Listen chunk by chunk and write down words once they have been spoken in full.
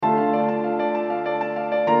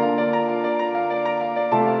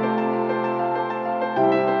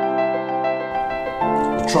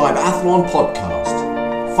Tribeathlon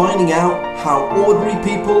Podcast, finding out how ordinary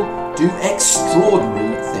people do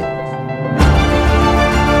extraordinary things.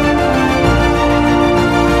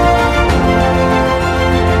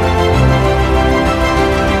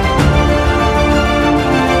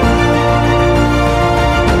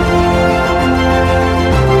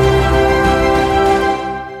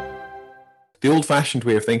 The old-fashioned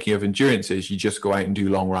way of thinking of endurance is you just go out and do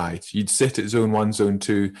long rides. You'd sit at zone 1, zone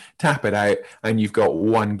 2, tap it out, and you've got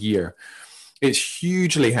one gear. It's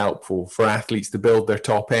hugely helpful for athletes to build their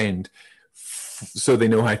top end so they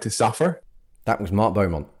know how to suffer. That was Mark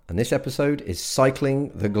Beaumont, and this episode is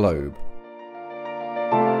Cycling the Globe.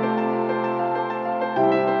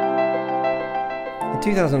 In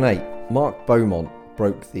 2008, Mark Beaumont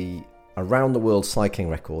broke the around-the-world cycling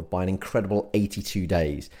record by an incredible 82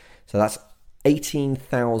 days. So that's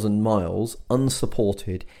 18,000 miles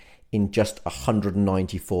unsupported in just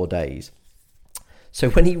 194 days.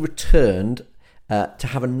 So when he returned to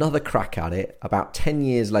have another crack at it about 10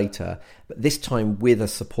 years later, but this time with a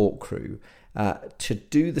support crew, to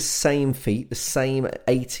do the same feat, the same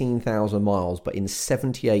 18,000 miles, but in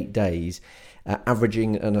 78 days,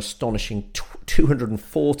 averaging an astonishing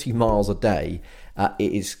 240 miles a day, that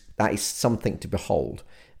is something to behold.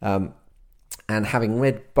 And having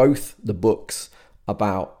read both the books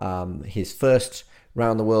about his first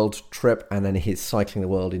round the world trip and then his cycling the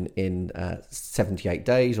world in 78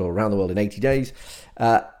 days, or around the world in 80 days,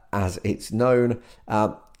 as it's known,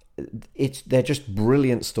 they're just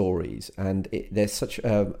brilliant stories, and there's such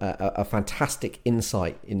a fantastic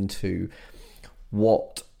insight into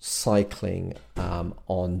what cycling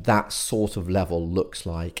on that sort of level looks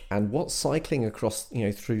like, and what cycling across,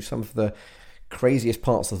 through some of the craziest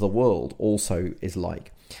parts of the world also is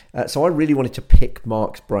like. So I really wanted to pick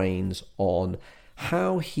Mark's brains on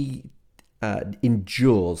how he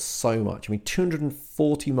endures so much.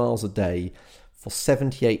 240 miles a day for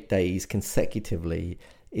 78 days consecutively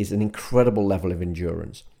is an incredible level of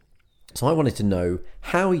endurance. So I wanted to know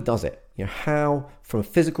how he does it, how from a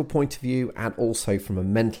physical point of view and also from a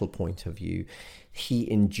mental point of view, he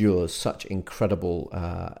endures such incredible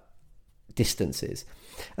distances.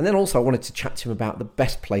 And then also I wanted to chat to him about the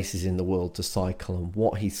best places in the world to cycle and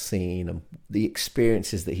what he's seen and the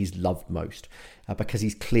experiences that he's loved most, because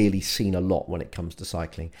he's clearly seen a lot when it comes to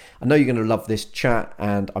cycling. I know you're going to love this chat,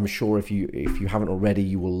 and I'm sure if you haven't already,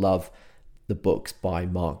 you will love the books by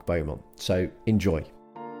Mark Beaumont. So enjoy.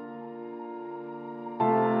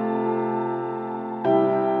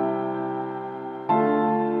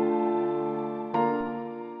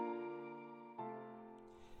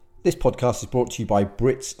 This podcast is brought to you by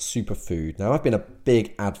Brits Superfood. Now, I've been a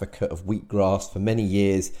big advocate of wheatgrass for many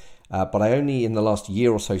years, but I only in the last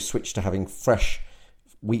year or so switched to having fresh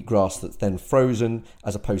wheatgrass that's then frozen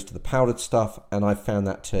as opposed to the powdered stuff, and I've found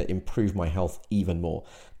that to improve my health even more.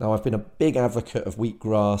 Now, I've been a big advocate of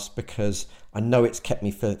wheatgrass because I know it's kept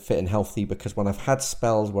me fit and healthy, because when I've had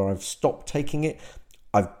spells where I've stopped taking it,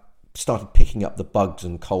 I've started picking up the bugs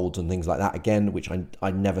and colds and things like that again, which I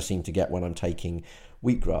never seem to get when I'm taking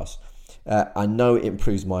wheatgrass. I know it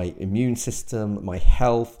improves my immune system, my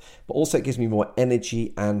health, but also it gives me more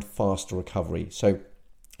energy and faster recovery. So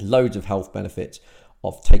loads of health benefits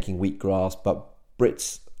of taking wheatgrass, but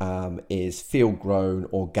Brits is field grown,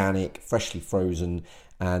 organic, freshly frozen,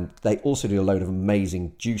 and they also do a load of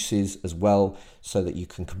amazing juices as well, so that you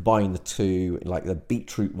can combine the two, like the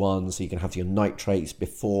beetroot one, so you can have your nitrates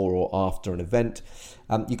before or after an event.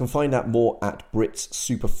 You can find out more at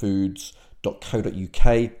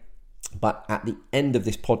britssuperfoods.co.uk, but at the end of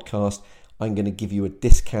this podcast I'm going to give you a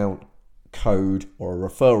discount code or a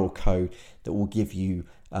referral code that will give you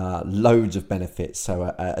loads of benefits.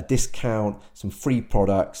 So a discount, some free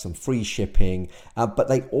products, some free shipping, but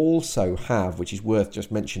they also have, which is worth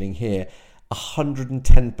just mentioning here, 110%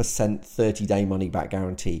 30-day money-back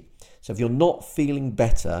guarantee. So if you're not feeling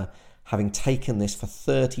better having taken this for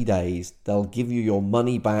 30 days, they'll give you your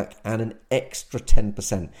money back and an extra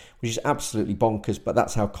 10%, which is absolutely bonkers, but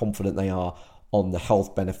that's how confident they are on the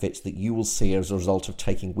health benefits that you will see as a result of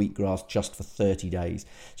taking wheatgrass just for 30 days.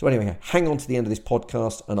 So anyway, hang on to the end of this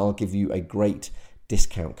podcast and I'll give you a great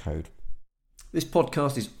discount code. This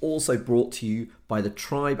podcast is also brought to you by the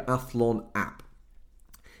Tribeathlon app.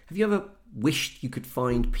 Have you ever wished you could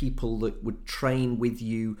find people that would train with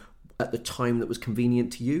you at the time that was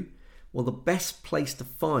convenient to you? Well, the best place to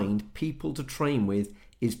find people to train with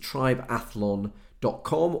is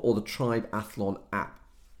tribeathlon.com or the Tribeathlon app.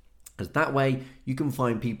 As that way you can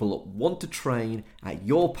find people that want to train at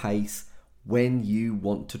your pace when you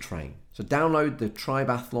want to train. So download the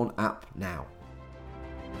Tribeathlon app now.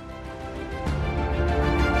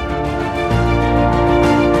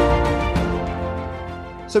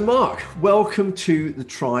 So, Mark, welcome to the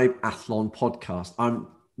Triathlon podcast. I'm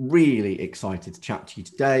really excited to chat to you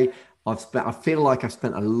today. I feel like I've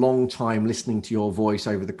spent a long time listening to your voice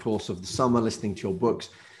over the course of the summer, listening to your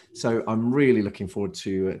books. So I'm really looking forward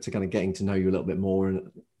to kind of getting to know you a little bit more and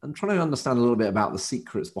trying to understand a little bit about the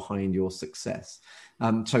secrets behind your success.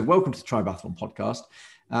 So welcome to the Triathlon podcast.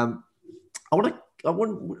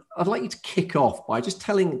 I'd like you to kick off by just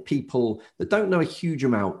telling people that don't know a huge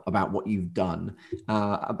amount about what you've done,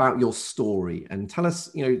 about your story, and tell us,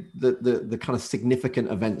 the kind of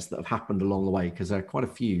significant events that have happened along the way, because there are quite a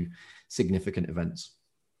few significant events.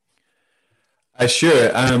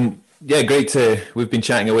 Sure. We've been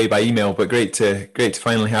chatting away by email, but great to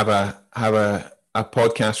finally have a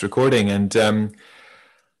podcast recording. And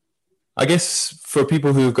I guess for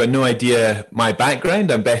people who've got no idea my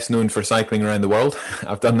background, I'm best known for cycling around the world.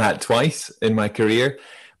 I've done that twice in my career,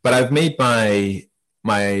 but I've made my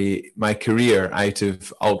career out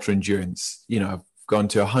of ultra endurance. I've gone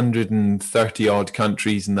to 130 odd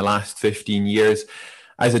countries in the last 15 years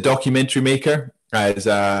as a documentary maker, as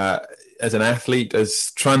an athlete,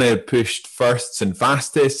 as trying to push firsts and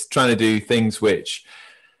fastest, trying to do things which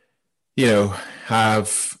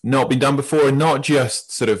have not been done before, not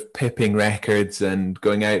just sort of pipping records and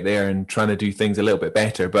going out there and trying to do things a little bit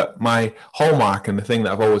better. But my hallmark and the thing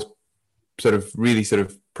that I've always really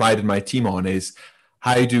prided my team on is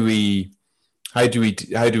how do we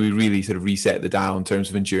really sort of reset the dial in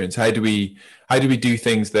terms of endurance? How do we do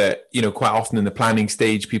things that, quite often in the planning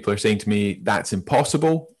stage, people are saying to me, that's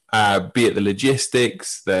impossible, be it the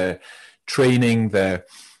logistics, the training, the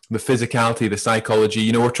physicality, the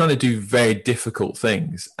psychology. We're trying to do very difficult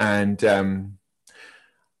things. And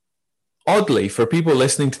oddly, for people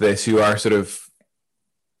listening to this who are sort of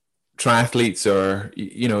triathletes or,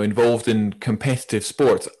 involved in competitive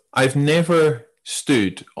sports, I've never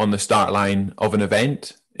stood on the start line of an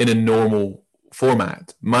event in a normal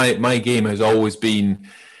format. My game has always been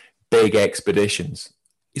big expeditions.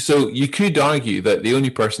 So you could argue that the only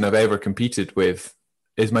person I've ever competed with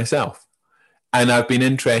is myself. And I've been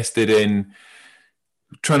interested in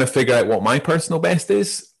trying to figure out what my personal best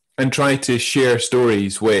is and try to share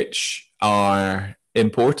stories which are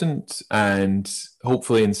important and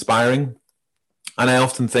hopefully inspiring. And I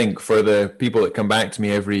often think for the people that come back to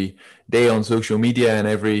me every day on social media and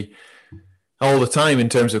all the time in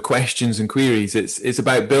terms of questions and queries, it's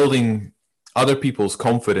about building other people's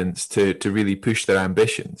confidence to really push their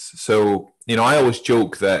ambitions. So, I always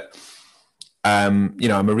joke that I'm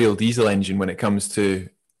a real diesel engine when it comes to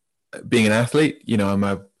being an athlete.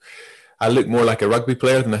 I look more like a rugby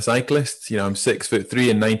player than a cyclist. I'm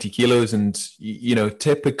 6'3" and 90 kilos, and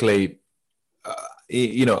typically,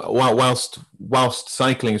 whilst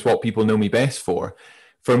cycling is what people know me best for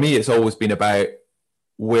me, it's always been about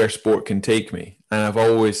where sport can take me, and I've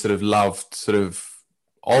always sort of loved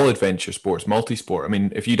all adventure sports, multi-sport. I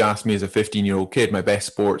mean, if you'd asked me as a 15-year-old kid, my best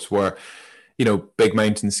sports were big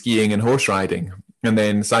mountain skiing and horse riding. And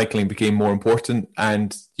then cycling became more important.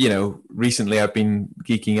 And, recently I've been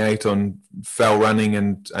geeking out on fell running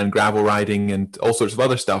and gravel riding and all sorts of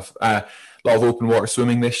other stuff. A lot of open water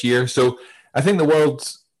swimming this year. So I think the world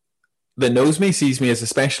that knows me sees me as a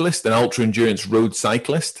specialist, an ultra endurance road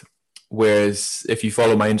cyclist. Whereas if you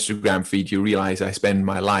follow my Instagram feed, you realize I spend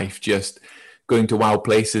my life just going to wild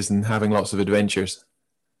places and having lots of adventures.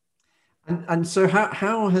 And so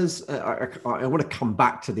how has I want to come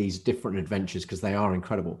back to these different adventures because they are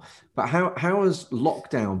incredible, but how has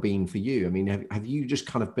lockdown been for you? I mean, have you just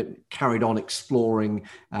kind of been carried on exploring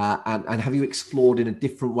and have you explored in a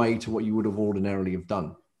different way to what you would have ordinarily have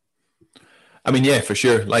done? I mean, yeah, for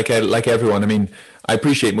sure. Like everyone, I mean, I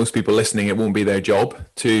appreciate most people listening, it won't be their job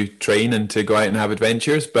to train and to go out and have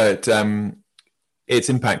adventures, but it's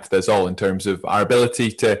impacted us all in terms of our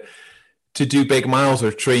ability to do big miles or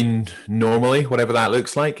train normally, whatever that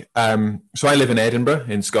looks like. So I live in Edinburgh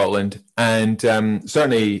in Scotland, and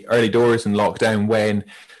certainly early doors in lockdown when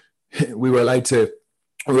we were allowed to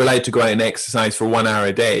go out and exercise for 1 hour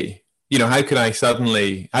a day. How could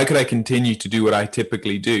I continue to do what I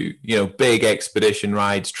typically do? Big expedition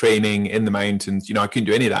rides, training in the mountains. I couldn't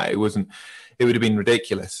do any of that. It would have been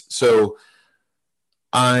ridiculous. So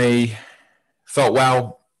I thought,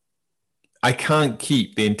 well, I can't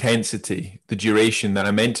keep the intensity, the duration that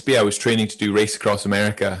I meant to be. I was training to do Race Across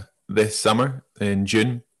America this summer in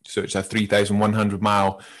June. So it's a 3,100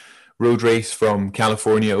 mile road race from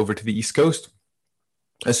California over to the East Coast.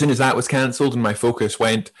 As soon as that was cancelled and my focus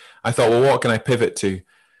went, I thought, well, what can I pivot to?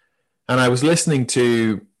 And I was listening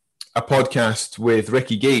to a podcast with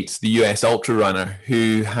Ricky Gates, the US ultra runner,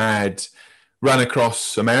 who had run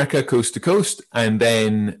across America coast to coast. And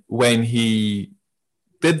then when he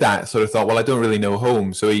did that, sort of thought, well, I don't really know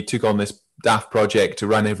home. So he took on this daft project to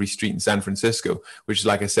run every street in San Francisco, which is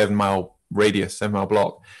like a 7-mile radius, 7-mile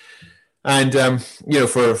block. And,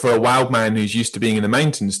 for a wild man who's used to being in the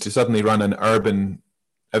mountains to suddenly run an urban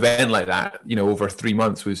event like that, over 3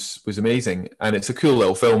 months was amazing. And it's a cool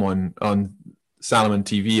little film on Salomon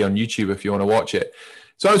TV on YouTube if you want to watch it.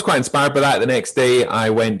 So I was quite inspired by that. The next day,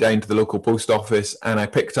 I went down to the local post office and I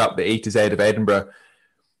picked up the A to Z of Edinburgh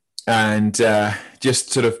and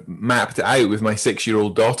just sort of mapped it out with my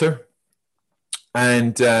 6-year-old daughter.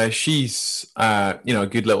 And she's, a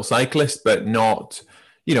good little cyclist, but not,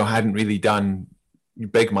 hadn't really done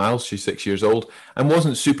big miles. She's 6 years old and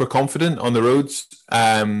wasn't super confident on the roads.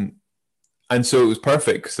 And so it was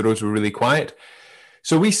perfect because the roads were really quiet.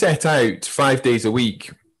 So we set out 5 days a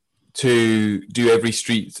week to do every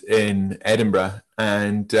street in Edinburgh.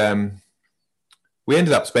 And we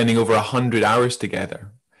ended up spending over 100 hours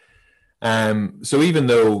together. So even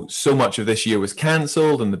though so much of this year was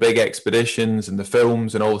cancelled and the big expeditions and the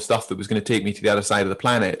films and all the stuff that was going to take me to the other side of the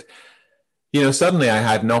planet, suddenly I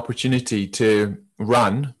had an opportunity to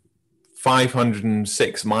run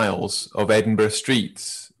 506 miles of Edinburgh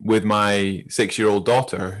streets with my 6-year-old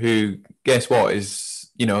daughter, who, guess what, is,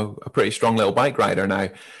 a pretty strong little bike rider now.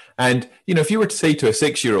 And, if you were to say to a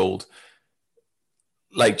 6-year-old,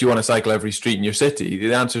 like, do you want to cycle every street in your city?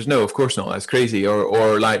 The answer is no, of course not. That's crazy.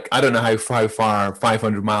 Or like, I don't know how far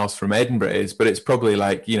 500 miles from Edinburgh is, but it's probably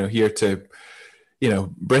like, here to,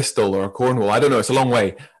 Bristol or Cornwall. I don't know. It's a long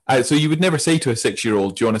way. So you would never say to a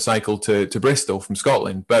 6-year-old, do you want to cycle to Bristol from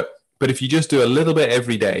Scotland? But if you just do a little bit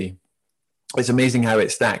every day, it's amazing how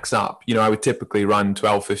it stacks up. I would typically run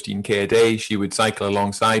 12, 15K a day. She would cycle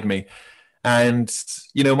alongside me. And,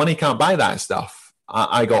 money can't buy that stuff.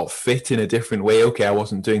 I got fit in a different way. Okay, I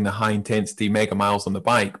wasn't doing the high intensity mega miles on the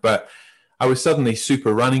bike, but I was suddenly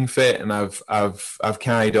super running fit, and I've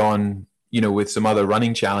carried on, with some other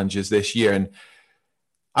running challenges this year, and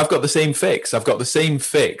I've got the same fix. I've got the same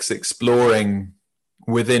fix exploring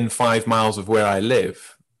within 5 miles of where I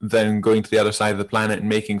live than going to the other side of the planet and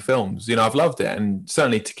making films. I've loved it, and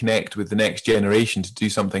certainly to connect with the next generation, to do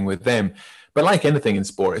something with them. But like anything in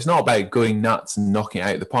sport, it's not about going nuts and knocking it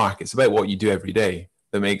out of the park. It's about what you do every day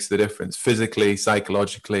that makes the difference, physically,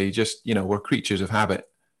 psychologically. Just, we're creatures of habit.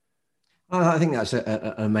 I think that's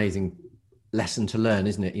an amazing lesson to learn,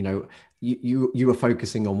 isn't it? You were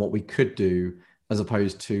focusing on what we could do as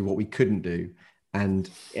opposed to what we couldn't do. And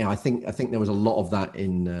I think there was a lot of that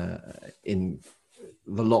in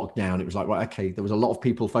the lockdown. It was like, right, okay, there was a lot of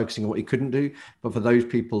people focusing on what you couldn't do, but for those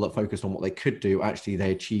people that focused on what they could do, actually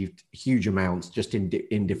they achieved huge amounts just in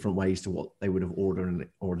different ways to what they would have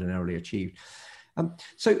ordinarily achieved.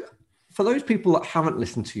 So for those people that haven't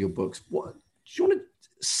listened to your books, what do you want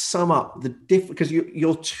to sum up the different, because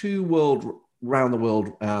your 2 round the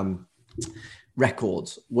world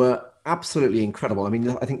records were absolutely incredible. I mean,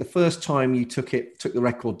 I think the first time you took the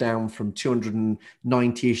record down from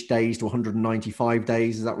 290-ish days to 195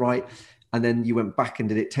 days. Is that right? And then you went back and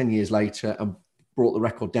did it 10 years later and brought the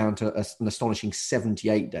record down to an astonishing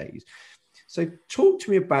 78 days. So talk to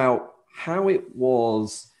me about how it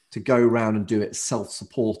was to go around and do it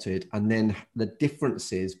self-supported, and then the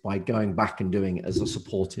differences by going back and doing it as a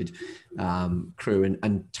supported crew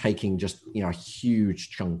and taking just, a huge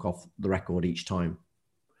chunk off the record each time.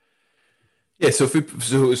 Yeah, so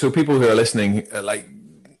people who are listening, like,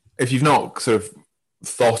 if you've not sort of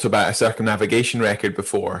thought about a circumnavigation record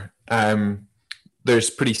before,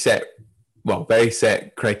 there's very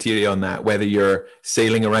set criteria on that, whether you're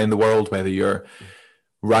sailing around the world, whether you're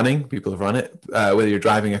running, people have run it, whether you're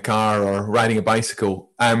driving a car or riding a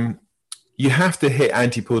bicycle. You have to hit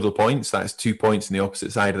antipodal points. That's 2 points on the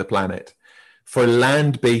opposite side of the planet. For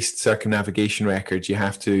land-based circumnavigation records, you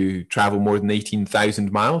have to travel more than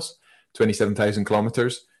 18,000 miles. 27,000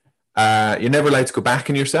 kilometers. You're never allowed to go back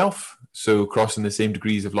on yourself, so crossing the same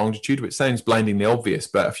degrees of longitude, which sounds blindingly obvious,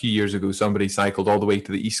 but a few years ago somebody cycled all the way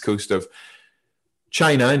to the east coast of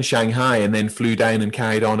China and Shanghai and then flew down and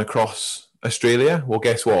carried on across Australia. Well,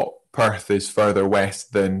 guess what? Perth is further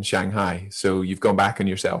west than Shanghai, so you've gone back on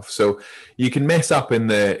yourself. So you can mess up in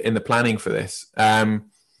the planning for this. So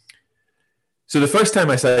the first time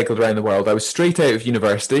I cycled around the world, I was straight out of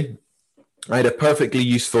university. I had a perfectly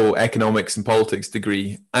useful economics and politics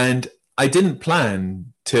degree, and I didn't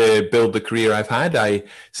plan to build the career I've had. I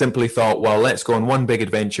simply thought, well, let's go on one big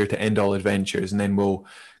adventure to end all adventures, and then we'll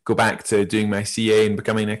go back to doing my CA and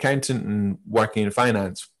becoming an accountant and working in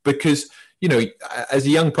finance. Because, as a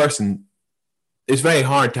young person, it's very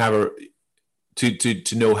hard to have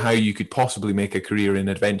to know how you could possibly make a career in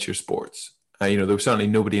adventure sports. There was certainly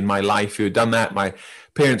nobody in my life who had done that. My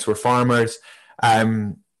parents were farmers.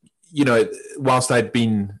 You know, whilst I'd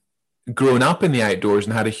been grown up in the outdoors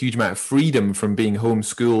and had a huge amount of freedom from being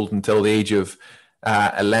homeschooled until the age of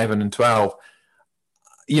 11 and 12,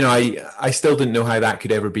 you know, I still didn't know how that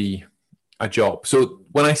could ever be a job. So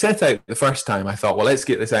when I set out the first time, I thought, well, let's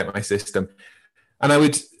get this out of my system. And I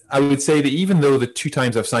would say that even though the 2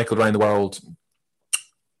 times I've cycled around the world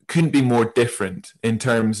couldn't be more different in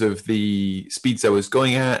terms of the speeds I was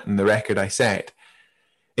going at and the record I set,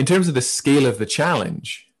 in terms of the scale of the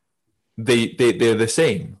challenge, they're the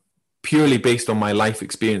same, purely based on my life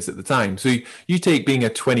experience at the time. So you take being a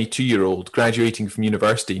 22-year-old graduating from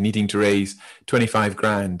university, needing to raise 25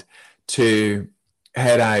 grand to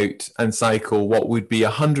head out and cycle what would be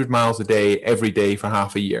 100 miles a day every day for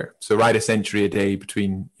half a year. So ride a century a day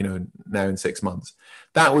between, you know, now and 6 months.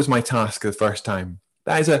 That was my task the first time.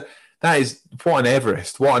 That is what an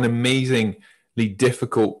Everest, what an amazingly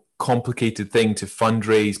difficult, complicated thing to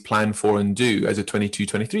fundraise, plan for, and do as a 22,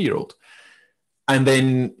 23-year-old. And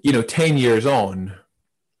then, you know, 10 years on,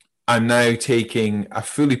 I'm now taking a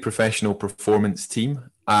fully professional performance team.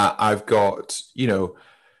 I've got, you know,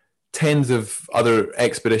 tens of other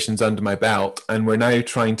expeditions under my belt, and we're now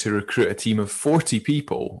trying to recruit a team of 40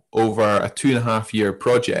 people over a 2.5-year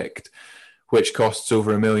project, which costs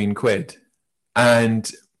over £1 million. And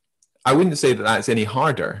I wouldn't say that that's any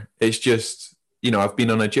harder. It's just, you know, I've been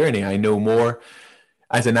on a journey. I know more.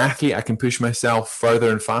 As an athlete, I can push myself further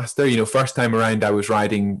and faster. You know, first time around, I was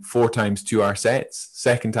riding 4 times 2-hour sets.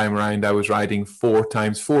 Second time around, I was riding 4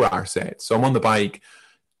 times 4-hour sets. So I'm on the bike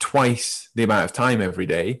twice the amount of time every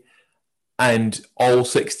day. And all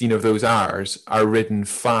 16 of those hours are ridden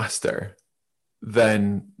faster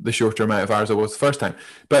than the shorter amount of hours I was the first time.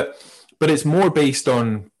 But it's more based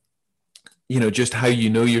on, you know, just how you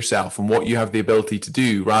know yourself and what you have the ability to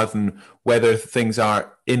do, rather than whether things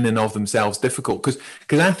are in and of themselves difficult. Because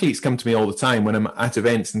athletes come to me all the time when I'm at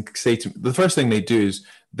events and say to me, the first thing they do is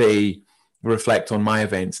they reflect on my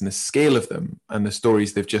events and the scale of them and the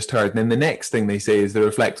stories they've just heard. And then the next thing they say is they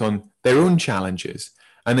reflect on their own challenges.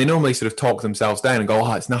 And they normally sort of talk themselves down and go,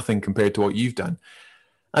 oh, it's nothing compared to what you've done.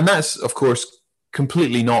 And that's, of course,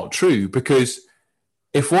 completely not true, because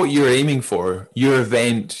if what you're aiming for, your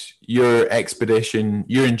event, your expedition,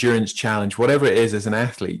 your endurance challenge, whatever it is as an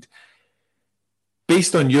athlete,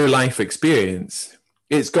 based on your life experience,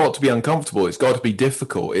 it's got to be uncomfortable. It's got to be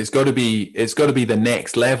difficult. It's got to be the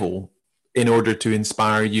next level in order to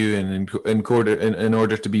inspire you and in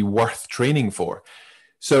order to be worth training for.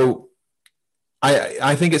 So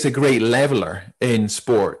I think it's a great leveler in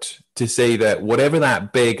sport to say that whatever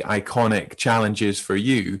that big iconic challenge is for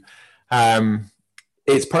you,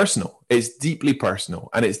 it's personal. It's deeply personal,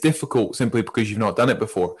 and it's difficult simply because you've not done it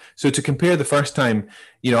before. So to compare the first time,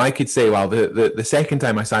 you know, I could say, well, the second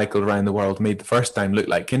time I cycled around the world made the first time look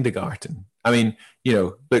like kindergarten. I mean, you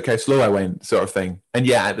know, look how slow I went, sort of thing. And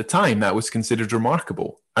yet at the time that was considered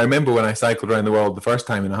remarkable. I remember when I cycled around the world the first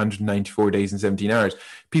time in 194 days and 17 hours,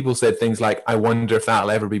 people said things like, I wonder if that'll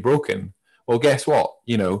ever be broken. Well, guess what?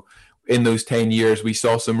 You know, in those 10 years, we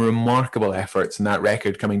saw some remarkable efforts in that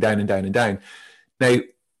record coming down and down and down. Now,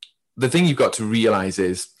 the thing you've got to realize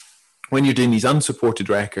is when you're doing these unsupported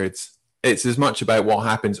records, it's as much about what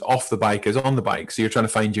happens off the bike as on the bike. So you're trying to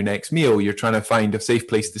find your next meal. You're trying to find a safe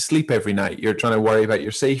place to sleep every night. You're trying to worry about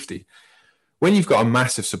your safety. When you've got a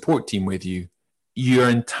massive support team with you, you're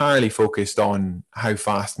entirely focused on how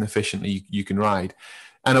fast and efficiently you can ride.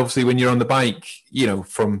 And obviously when you're on the bike, you know,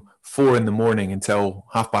 from 4 a.m. until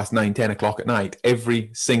 9:30, 10 o'clock at night,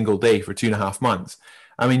 every single day for 2.5 months,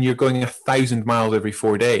 I mean, you're going 1,000 miles every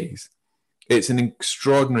 4 days. It's an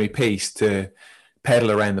extraordinary pace to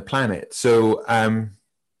pedal around the planet. So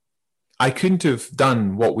I couldn't have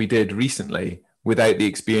done what we did recently without the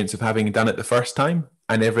experience of having done it the first time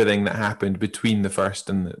and everything that happened between the first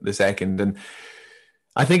and the second. And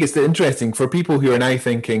I think it's interesting for people who are now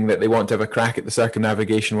thinking that they want to have a crack at the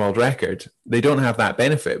circumnavigation world record. They don't have that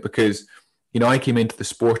benefit because, you know, I came into the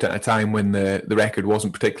sport at a time when the record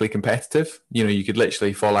wasn't particularly competitive. You know, you could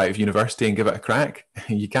literally fall out of university and give it a crack.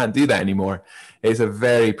 You can't do that anymore. It's a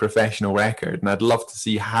very professional record, and I'd love to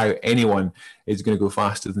see how anyone is going to go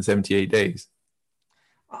faster than 78 days.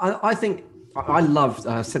 I think I loved,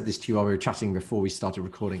 I said this to you while we were chatting before we started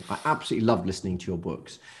recording, I absolutely loved listening to your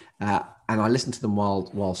books. And I listened to them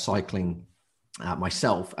while cycling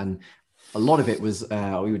myself. And a lot of it was,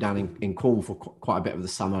 we were down in Cornwall for quite a bit of the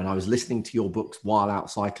summer, and I was listening to your books while out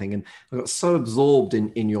cycling. And I got so absorbed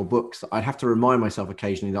in your books that I'd have to remind myself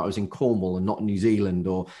occasionally that I was in Cornwall and not New Zealand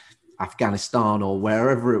or Afghanistan or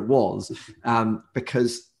wherever it was,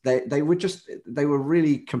 because they were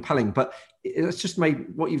really compelling. But it's just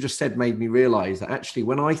made what you've just said made me realize that actually,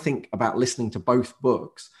 when I think about listening to both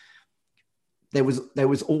books, there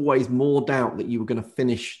was always more doubt that you were going to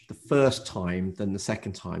finish the first time than the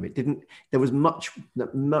second time. There was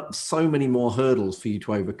so many more hurdles for you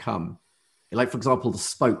to overcome. Like, for example, the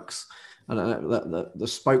spokes. The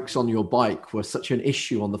spokes on your bike were such an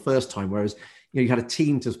issue on the first time, whereas you had a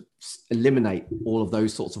team to eliminate all of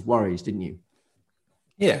those sorts of worries, didn't you?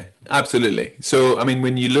 Yeah, absolutely. So, I mean,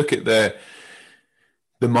 when you look at the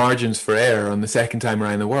margins for error on the second time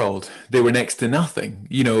around the world, they were next to nothing.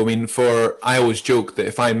 I mean, I always joke that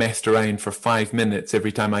if I messed around for 5 minutes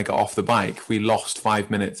every time I got off the bike, we lost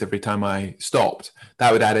 5 minutes every time I stopped.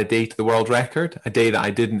 That would add a day to the world record, a day that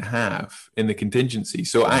I didn't have in the contingency.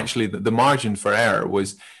 So actually the margin for error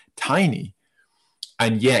was tiny.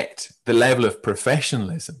 And yet the level of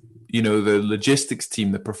professionalism, the logistics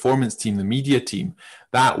team, the performance team, the media team,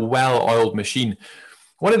 that well-oiled machine.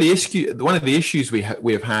 One of the issues we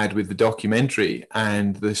have had with the documentary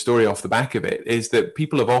and the story off the back of it is that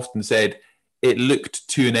people have often said it looked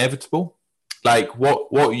too inevitable. Like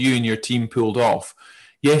what you and your team pulled off.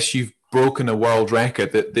 Yes, you've broken a world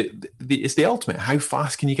record. It's the ultimate. How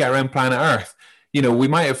fast can you get around planet Earth? We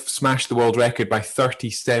might have smashed the world record by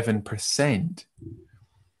 37%.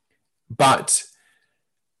 But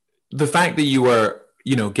the fact that you were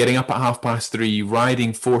getting up at 3:30,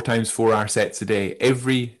 riding 4 times 4 hour sets a day,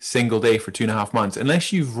 every single day for 2.5 months,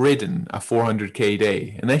 unless you've ridden a 400k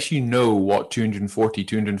day, unless you know what 240,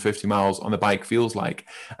 250 miles on the bike feels like,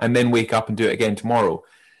 and then wake up and do it again tomorrow,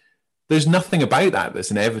 there's nothing about that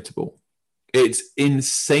that's inevitable. It's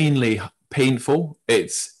insanely painful. I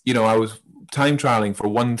was time trialing for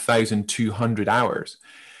 1,200 hours.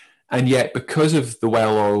 And yet, because of the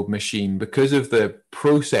well-oiled machine, because of the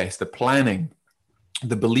process, the planning,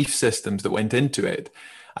 the belief systems that went into it,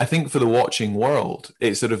 I think for the watching world,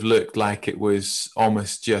 it sort of looked like it was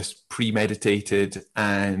almost just premeditated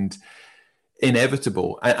and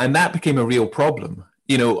inevitable. And that became a real problem.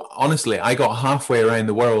 Honestly, I got halfway around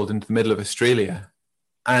the world into the middle of Australia,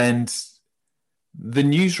 and the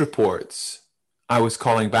news reports, I was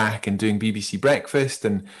calling back and doing BBC Breakfast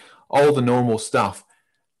and all the normal stuff.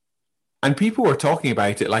 And people were talking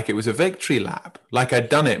about it like it was a victory lap, like I'd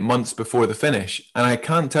done it months before the finish. And I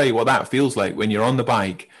can't tell you what that feels like when you're on the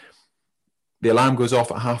bike. The alarm goes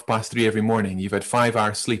off at 3:30 every morning. You've had 5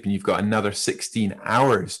 hours sleep and you've got another 16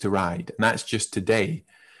 hours to ride. And that's just today.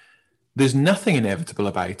 There's nothing inevitable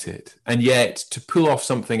about it. And yet to pull off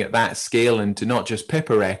something at that scale and to not just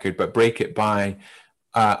pip a record, but break it by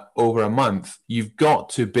over a month, you've got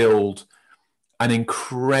to build an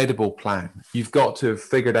incredible plan. You've got to have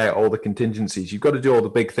figured out all the contingencies. You've got to do all the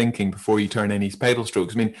big thinking before you turn any pedal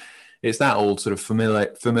strokes. I mean, it's that old sort of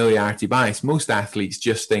familiarity bias. Most athletes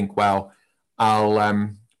just think, well,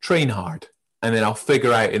 I'll train hard and then I'll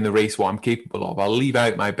figure out in the race what I'm capable of. I'll leave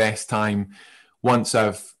out my best time once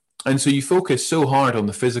I've... And so you focus so hard on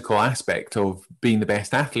the physical aspect of being the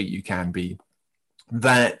best athlete you can be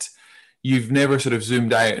that you've never sort of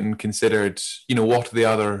zoomed out and considered, what are the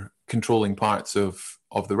other controlling parts of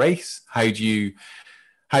the race? How do you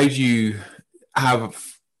have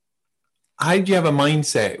a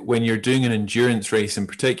mindset when you're doing an endurance race in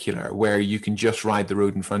particular where you can just ride the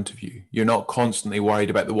road in front of you? You're not constantly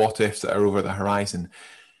worried about the what ifs that are over the horizon.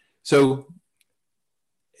 So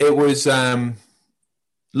it was,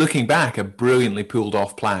 looking back, a brilliantly pulled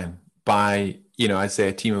off plan by, I'd say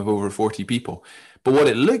a team of over 40 people. But what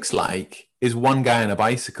it looks like is one guy on a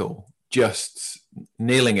bicycle just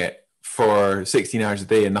nailing it for 16 hours a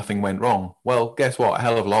day and nothing went wrong. Well, guess what? A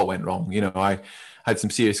hell of a lot went wrong. I had some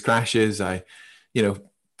serious crashes. I,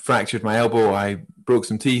 fractured my elbow. I broke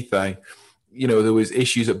some teeth. There was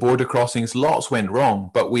issues at border crossings. Lots went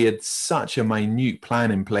wrong, but we had such a minute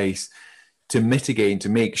plan in place to mitigate and to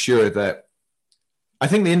make sure that... I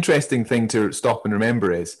think the interesting thing to stop and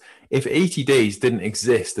remember is if 80 days didn't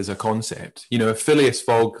exist as a concept, if Phileas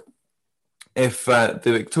Fogg, if the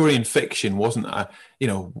Victorian fiction wasn't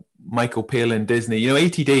Michael Palin, Disney,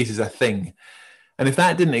 80 days is a thing. And if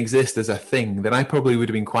that didn't exist as a thing, then I probably would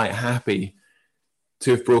have been quite happy to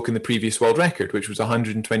have broken the previous world record, which was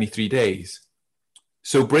 123 days.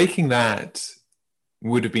 So breaking that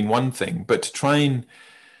would have been one thing, but to try and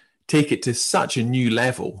take it to such a new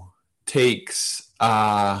level takes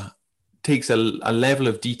a level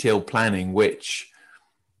of detailed planning, which,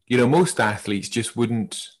 most athletes just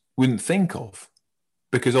wouldn't think of,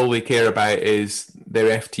 because all they care about is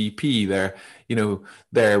their FTP,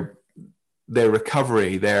 their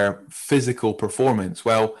recovery, their physical performance.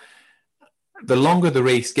 Well, the longer the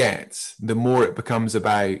race gets, the more it becomes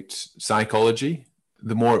about psychology,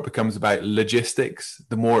 the more it becomes about logistics,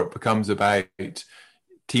 the more it becomes about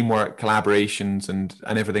teamwork, collaborations, and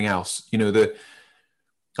everything else.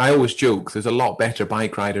 I always joke there's a lot better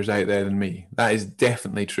bike riders out there than me. That is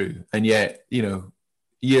definitely true. And yet,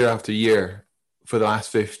 year after year for the last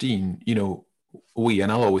 15, we,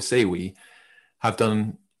 and I'll always say we, have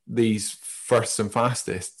done these firsts and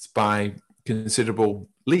fastest by considerable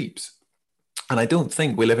leaps. And I don't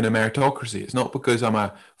think we live in a meritocracy. It's not because I'm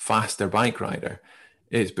a faster bike rider.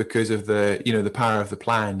 It's because of the power of the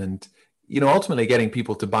plan and, ultimately getting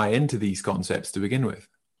people to buy into these concepts to begin with.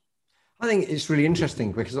 I think it's really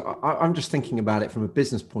interesting because I'm just thinking about it from a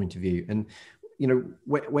business point of view. And,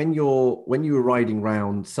 when you were riding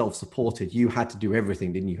around self-supported, you had to do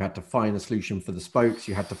everything, didn't you? You had to find a solution for the spokes.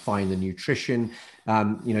 You had to find the nutrition.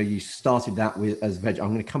 You started that with as veg. I'm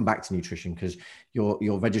going to come back to nutrition because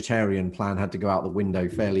your vegetarian plan had to go out the window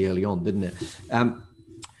fairly early on, didn't it?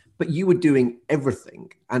 But you were doing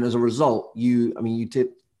everything. And as a result, you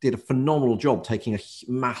did a phenomenal job taking a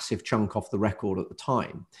massive chunk off the record at the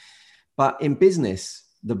time. But in business,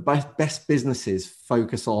 the best businesses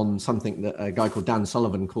focus on something that a guy called Dan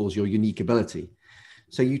Sullivan calls your unique ability.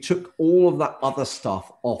 So you took all of that other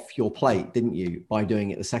stuff off your plate, didn't you, by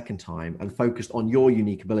doing it the second time, and focused on your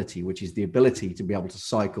unique ability, which is the ability to be able to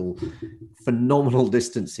cycle phenomenal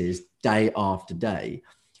distances day after day.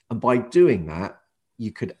 And by doing that,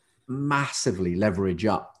 you could massively leverage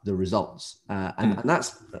up the results. And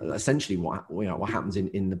that's essentially what happens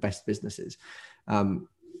in the best businesses.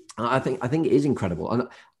 I think it is incredible. And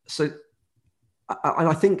so, and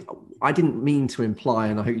I think I didn't mean to imply,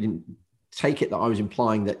 and I hope you didn't take it that I was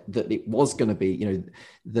implying that it was going to be,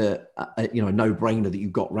 no-brainer that you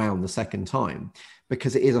got round the second time,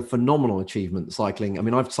 because it is a phenomenal achievement cycling. I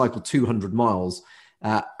mean, I've cycled 200 miles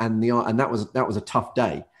and that was a tough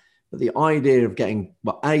day. But the idea of doing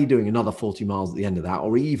another 40 miles at the end of that,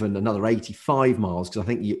 or even another 85 miles, because I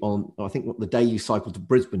think the day you cycled to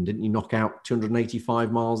Brisbane, didn't you knock out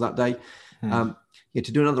 285 miles that day? To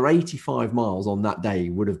do another 85 miles on that day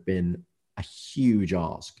would have been a huge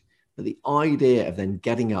ask. But the idea of then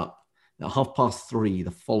getting up at 3:30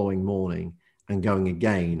 the following morning and going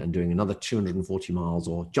again and doing another 240 miles,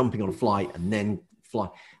 or jumping on a flight and then fly,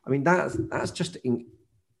 I mean, that's just an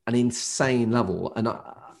insane level.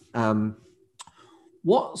 And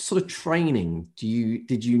what sort of training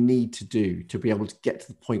did you need to do to be able to get to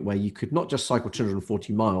the point where you could not just cycle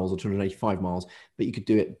 240 miles or 285 miles, but you could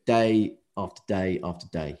do it day after day after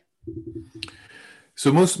day?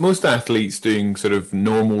 So most athletes doing sort of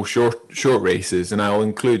normal short races, and I'll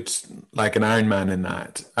include like an Ironman in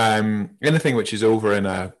that, anything which is over in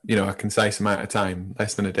a concise amount of time,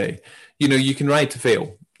 less than a day, you can ride to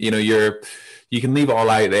fail. You can leave it all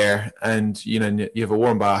out there, and you have a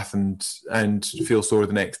warm bath and feel sore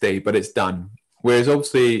the next day, but it's done. Whereas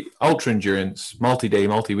obviously ultra endurance, multi-day,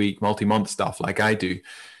 multi-week, multi-month stuff like I do,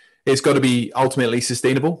 it's got to be ultimately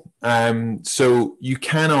sustainable. So you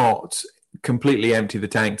cannot completely empty the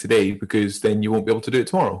tank today, because then you won't be able to do it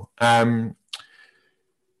tomorrow.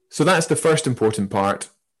 So that's the first important part.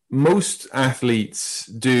 Most athletes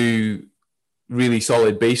do really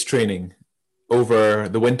solid base training over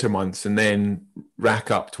the winter months and then rack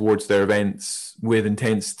up towards their events with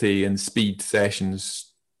intensity and speed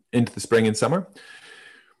sessions into the spring and summer.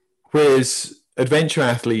 Whereas adventure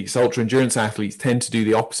athletes, ultra endurance athletes, tend to do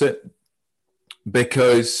the opposite,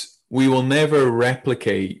 because we will never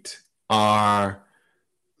replicate our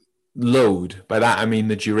load. By that, I mean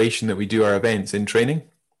the duration that we do our events in training.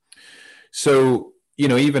 So,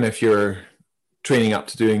 even if you're training up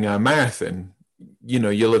to doing a marathon,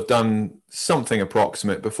 you'll have done something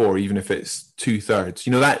approximate before, even if it's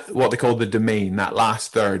 2/3. That what they call the domain, that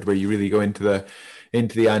last third where you really go into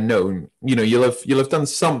the unknown. You'll have done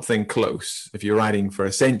something close. If you're riding for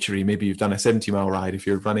a century, maybe you've done a 70-mile ride. If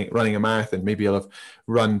you're running a marathon, maybe you'll have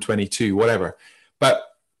run 22, whatever. But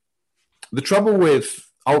the trouble with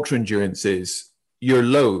ultra endurance is your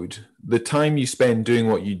load, the time you spend doing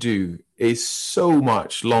what you do, is so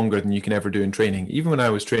much longer than you can ever do in training. Even when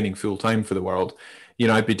I was training full time for the world,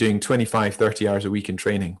 I'd be doing 25, 30 hours a week in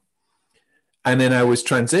training. And then I was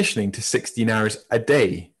transitioning to 16 hours a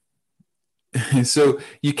day. So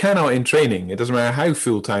you cannot, in training, it doesn't matter how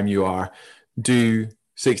full time you are, do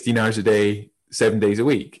 16 hours a day, 7 days a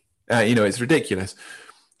week. It's ridiculous.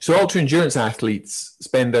 So ultra endurance athletes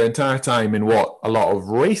spend their entire time in what a lot of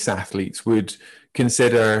race athletes would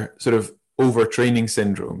consider sort of overtraining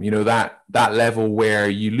syndrome, that level where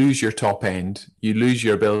you lose your top end, you lose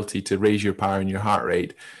your ability to raise your power and your heart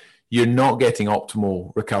rate. You're not getting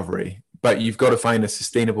optimal recovery, but you've got to find a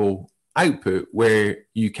sustainable output where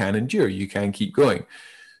you can endure, you can keep going.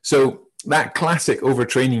 So that classic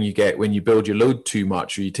overtraining you get when you build your load too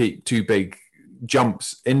much or you take too big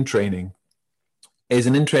jumps in training is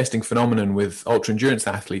an interesting phenomenon with ultra endurance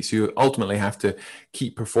athletes who ultimately have to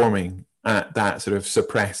keep performing at that sort of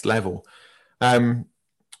suppressed level.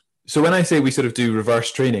 So when I say we sort of do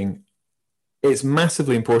reverse training, it's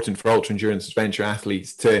massively important for ultra endurance adventure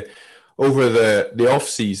athletes to, over the off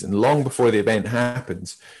season, long before the event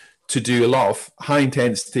happens, to do a lot of high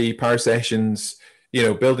intensity power sessions,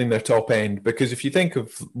 building their top end. Because if you think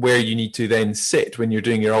of where you need to then sit when you're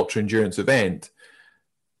doing your ultra endurance event,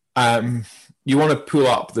 you want to pull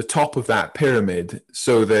up the top of that pyramid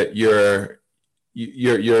so that your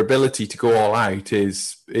ability to go all out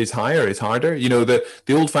is higher, is harder. The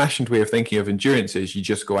old-fashioned way of thinking of endurance is you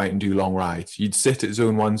just go out and do long rides. You'd sit at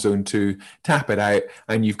zone 1, zone 2, tap it out,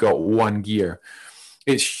 and you've got one gear.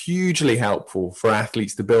 It's hugely helpful for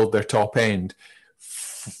athletes to build their top end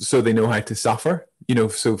so they know how to suffer.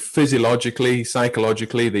 So physiologically,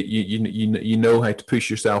 psychologically, that you know how to push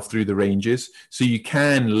yourself through the ranges, so you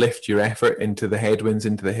can lift your effort into the headwinds,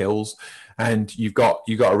 into the hills, and you've got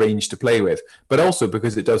a range to play with. But also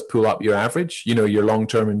because it does pull up your average, your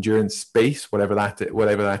long-term endurance base, whatever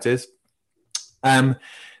that is. But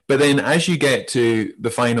then as you get to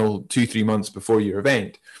the final 2-3 months before your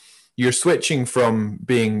event, you're switching from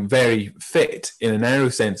being very fit in a narrow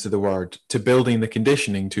sense of the word to building the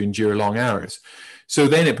conditioning to endure long hours. So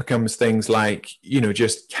then it becomes things like,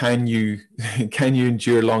 just can you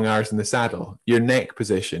endure long hours in the saddle, your neck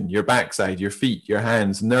position, your backside, your feet, your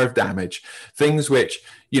hands, nerve damage, things which,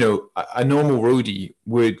 a normal roadie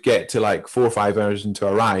would get to like 4 or 5 hours into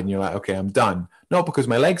a ride and you're like, okay, I'm done. Not because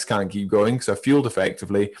my legs can't keep going because I've fueled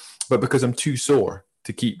effectively, but because I'm too sore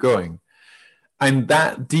to keep going. And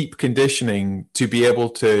that deep conditioning to be able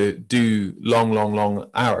to do long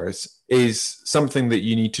hours is something that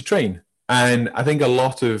you need to train. And I think a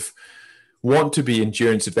lot of want-to-be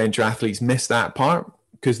endurance adventure athletes miss that part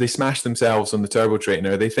because they smash themselves on the turbo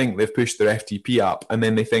trainer. They think they've pushed their FTP up, and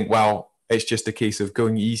then they think, well, it's just a case of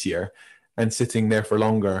going easier and sitting there for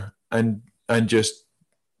longer and just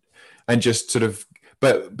sort of.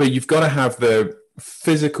 But you've got to have the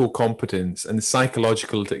physical competence and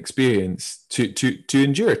psychological experience to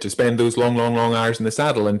endure, to spend those long hours in the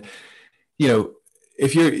saddle. And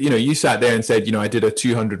if you sat there and said, I did a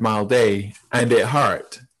 200-mile day and it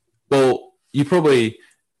hurt, well, you probably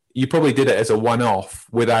did it as a one-off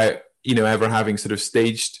without ever having sort of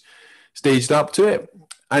staged up to it.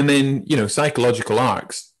 And then psychological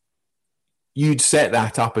arcs, you'd set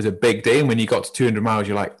that up as a big day, and when you got to 200 miles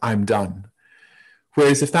you're like, I'm done.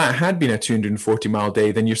 Whereas if that had been a 240-mile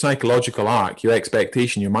day, then your psychological arc, your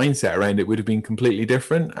expectation, your mindset around it would have been completely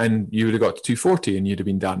different, and you would have got to 240 and you'd have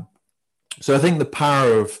been done. So I think the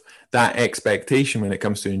power of that expectation when it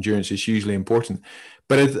comes to endurance is hugely important.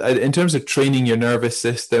 But in terms of training your nervous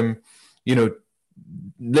system,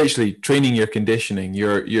 literally training your conditioning,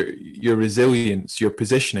 your resilience, your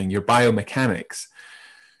positioning, your biomechanics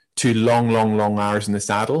to long hours in the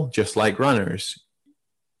saddle, just like runners,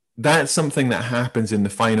 that's something that happens in the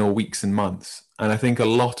final weeks and months. And I think a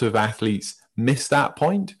lot of athletes miss that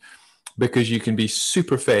point because you can be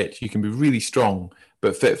super fit, you can be really strong,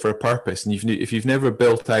 but fit for a purpose. And if you've never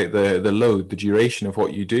built out the load, the duration of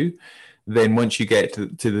what you do, then once you get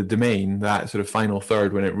to the domain, that sort of final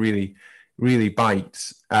third, when it really, really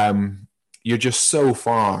bites, you're just so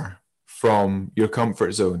far from your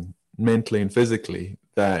comfort zone, mentally and physically,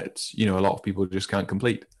 that, a lot of people just can't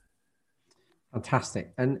complete.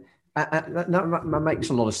 Fantastic. And that makes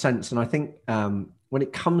a lot of sense. And I think when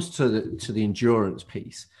it comes to the endurance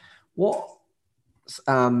piece,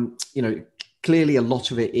 clearly a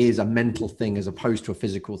lot of it is a mental thing as opposed to a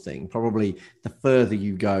physical thing. Probably the further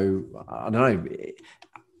you go, I don't know,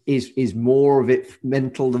 is more of it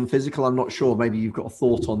mental than physical. I'm not sure. Maybe you've got a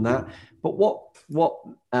thought on that. But what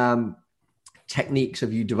techniques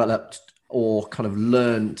have you developed or kind of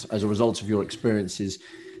learned as a result of your experiences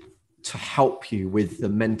to help you with the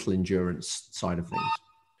mental endurance side of things?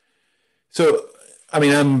 So, I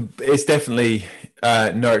mean, it's definitely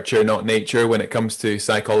nurture, not nature, when it comes to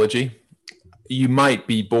psychology. You might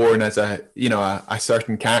be born as a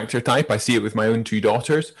certain character type. I see it with my own 2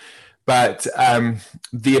 daughters, but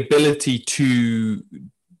the ability to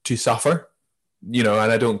suffer, and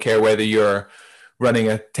I don't care whether you're running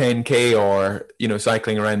a 10K or,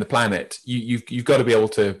 cycling around the planet, you've got to be able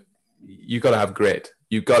to, you've got to have grit.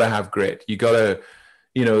 You've got to have grit. You got to,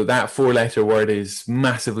 that 4-letter word is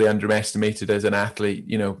massively underestimated as an athlete.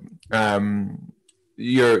 Your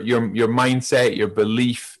mindset, your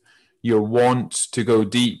belief, your want to go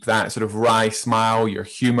deep, that sort of wry smile, your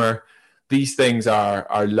humor, these things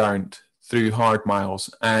are learned through hard miles.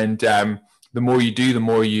 And the more you do, the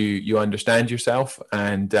more you understand yourself.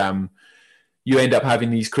 And you end up having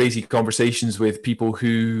these crazy conversations with people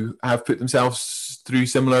who have put themselves through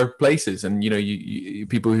similar places. And, you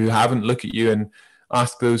people who haven't look at you and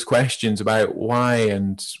ask those questions about why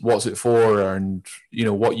and what's it for, and,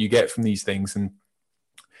 what you get from these things. And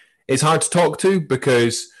it's hard to talk to,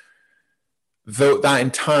 because that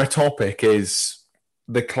entire topic is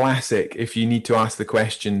the classic: if you need to ask the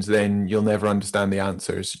questions, then you'll never understand the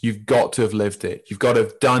answers. You've got to have lived it. You've got to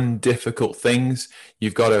have done difficult things.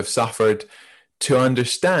 You've got to have suffered to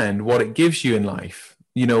understand what it gives you in life.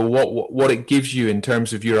 What it gives you in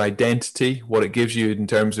terms of your identity, what it gives you in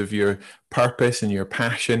terms of your purpose and your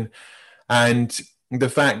passion. And the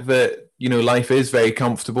fact that, life is very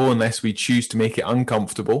comfortable unless we choose to make it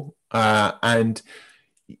uncomfortable. And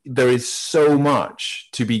there is so much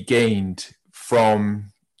to be gained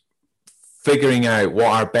from figuring out what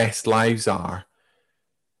our best lives are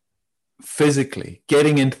physically,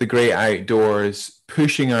 getting into the great outdoors,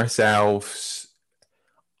 pushing ourselves,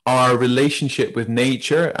 our relationship with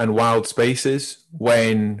nature and wild spaces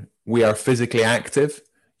when we are physically active.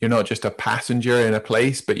 You're not just a passenger in a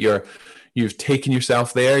place, but you've taken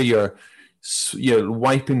yourself there. You're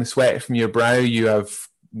wiping the sweat from your brow. You have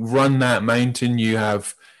run that mountain.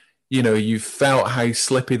 You've felt how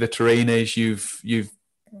slippy the terrain is. You've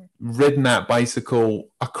ridden that bicycle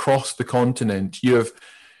across the continent. You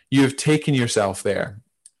have taken yourself there,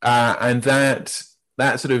 and that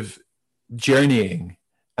sort of journeying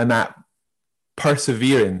and that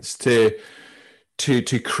perseverance to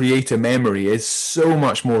create a memory is so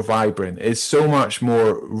much more vibrant, is so much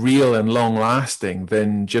more real and long lasting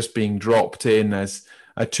than just being dropped in as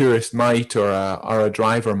a tourist might or a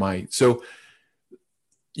driver might. So,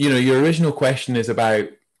 your original question is about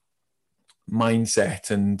mindset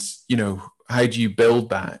and, how do you build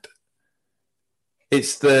that?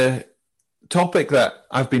 It's the topic that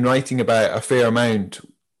I've been writing about a fair amount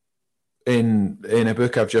in a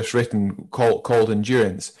book I've just written called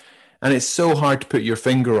Endurance. And it's so hard to put your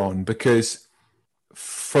finger on, because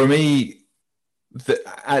for me,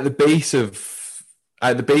 at the base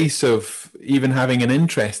of even having an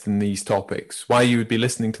interest in these topics, why you would be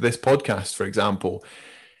listening to this podcast, for example,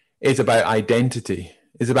 is about identity,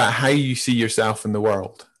 is about how you see yourself in the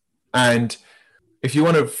world. And if you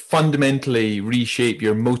want to fundamentally reshape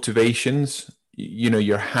your motivations,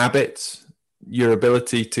 your habits, your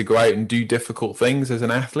ability to go out and do difficult things as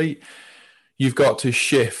an athlete, you've got to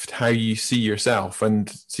shift how you see yourself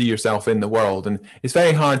and see yourself in the world. And it's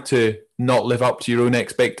very hard to not live up to your own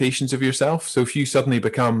expectations of yourself. So if you suddenly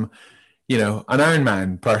become, an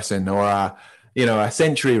Ironman person, or a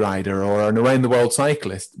century rider, or an around the world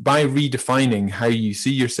cyclist, by redefining how you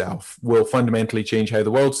see yourself will fundamentally change how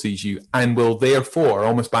the world sees you, and will therefore,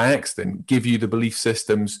 almost by accident, give you the belief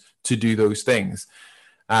systems to do those things.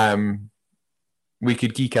 We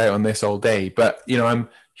could geek out on this all day, but I'm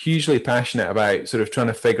hugely passionate about sort of trying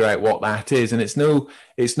to figure out what that is. And it's no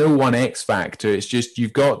one X factor. It's just,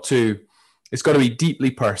 it's got to be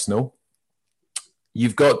deeply personal.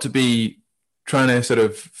 You've got to be trying to sort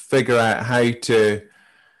of figure out how to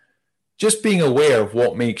just being aware of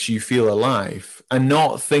what makes you feel alive, and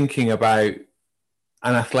not thinking about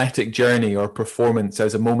an athletic journey or performance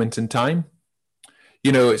as a moment in time.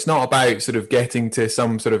 It's not about sort of getting to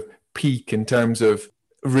some sort of peak in terms of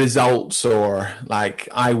results, or like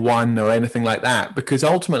I won or anything like that, because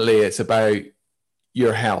ultimately it's about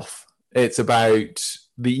your health. It's about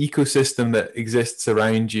the ecosystem that exists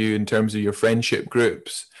around you in terms of your friendship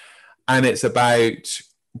groups, and it's about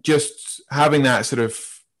just having that sort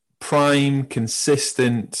of prime,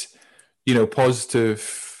 consistent,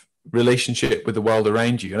 positive relationship with the world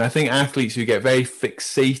around you. And I think athletes who get very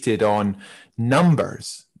fixated on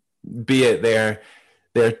numbers, be it their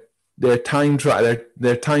time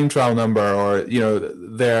trial number, or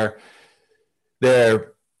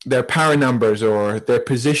their power numbers, or their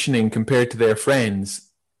positioning compared to their friends,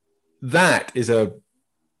 that is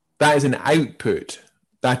an output.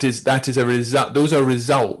 That is a result. Those are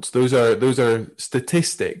results. Those are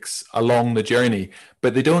statistics along the journey,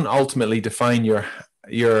 but they don't ultimately define your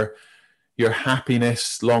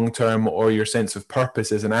happiness long term, or your sense of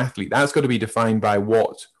purpose as an athlete. That's got to be defined by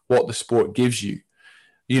what the sport gives you.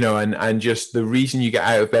 And just the reason you get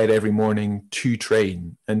out of bed every morning to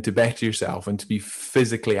train and to better yourself and to be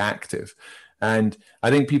physically active. And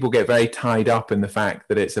I think people get very tied up in the fact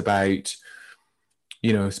that it's about,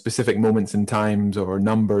 specific moments and times, or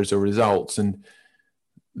numbers or results. And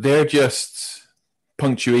they're just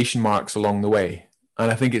punctuation marks along the way. And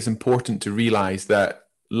I think it's important to realize that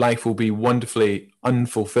life will be wonderfully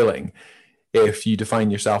unfulfilling if you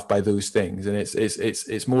define yourself by those things. And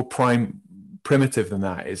it's more primitive than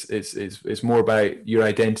that. It's more about your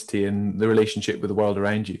identity and the relationship with the world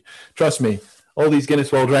around you. Trust me, all these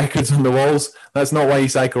Guinness World Records on the walls, that's not why you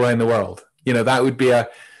cycle around the world. That would be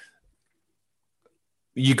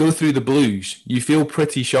you go through the blues, you feel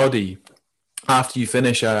pretty shoddy after you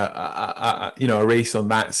finish a race on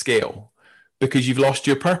that scale, because you've lost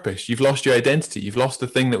your purpose, you've lost your identity, you've lost the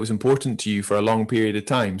thing that was important to you for a long period of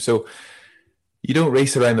time. So you don't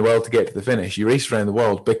race around the world to get to the finish. You race around the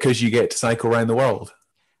world because you get to cycle around the world.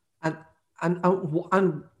 And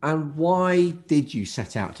why did you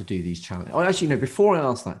set out to do these challenges? Oh, actually, no. Before I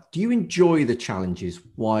ask that, do you enjoy the challenges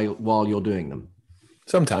while you're doing them?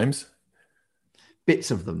 Sometimes,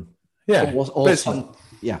 bits of them. Yeah.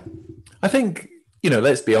 Yeah. I think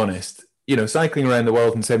let's be honest. Cycling around the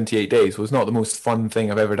world in 78 days was not the most fun thing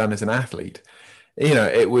I've ever done as an athlete.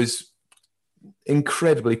 It was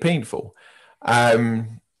incredibly painful.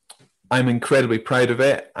 I'm incredibly proud of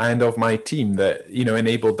it and of my team that,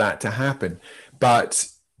 enabled that to happen. But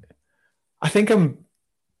I think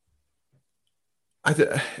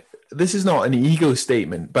this is not an ego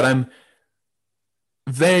statement, but I'm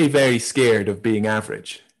very, very scared of being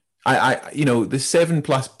average. There's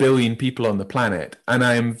 7+ billion people on the planet, and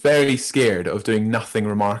I am very scared of doing nothing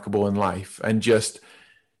remarkable in life and just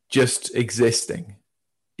existing.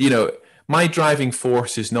 My driving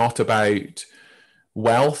force is not about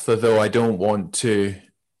wealth, although I don't want to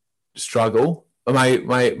struggle.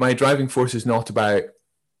 My driving force is not about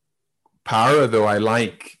power, although I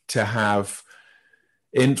like to have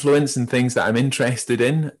influence in things that I'm interested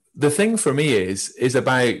in. The thing for me is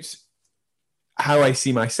about how I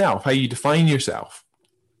see myself, how you define yourself.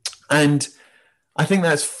 And I think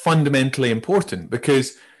that's fundamentally important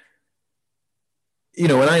because,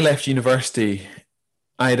 when I left university,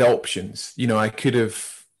 I had options. I could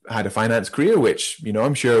have had a finance career, which,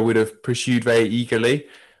 I'm sure I would have pursued very eagerly,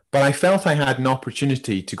 but I felt I had an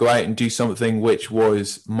opportunity to go out and do something which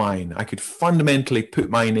was mine. I could fundamentally put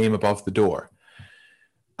my name above the door.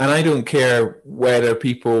 And I don't care whether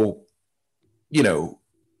people,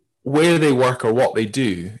 where they work or what they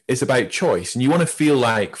do. It's about choice. And you want to feel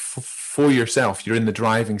like for yourself, you're in the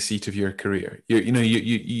driving seat of your career.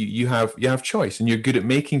 You have choice, and you're good at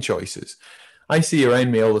making choices. I see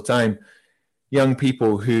around me all the time young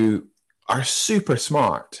people who are super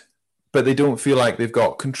smart, but they don't feel like they've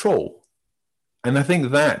got control. And I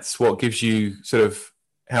think that's what gives you sort of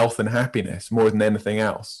health and happiness more than anything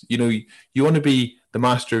else. You want to be the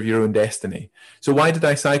master of your own destiny. So why did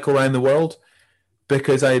I cycle around the world?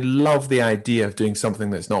 Because I love the idea of doing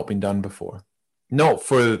something that's not been done before. Not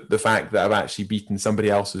for the fact that I've actually beaten somebody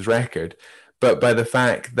else's record, but by the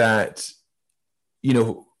fact that,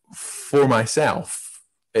 for myself,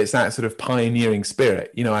 it's that sort of pioneering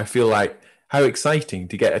spirit. I feel like how exciting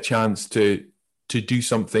to get a chance to do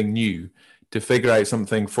something new, to figure out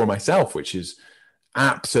something for myself, which is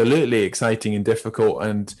absolutely exciting and difficult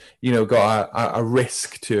and, got a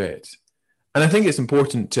risk to it. And I think it's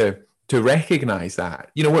important to recognize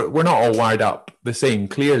that. We're not all wired up the same,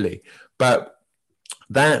 clearly, but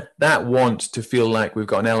that want to feel like we've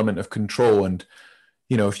got an element of control. And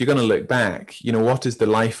if you're going to look back, what is the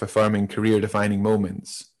life-affirming, career-defining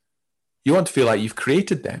moments? You want to feel like you've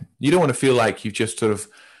created them. You don't want to feel like you've just sort of,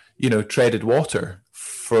 treaded water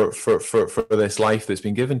for this life that's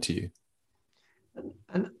been given to you.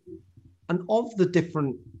 And of the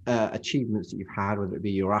different achievements that you've had, whether it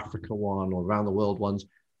be your Africa one or around the world ones,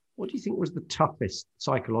 what do you think was the toughest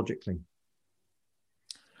psychologically?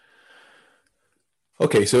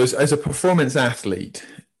 Okay, so as a performance athlete,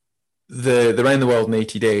 the Round the World in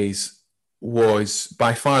 80 Days was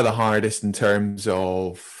by far the hardest in terms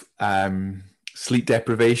of sleep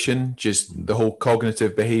deprivation, just the whole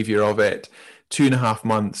cognitive behavior of it. 2.5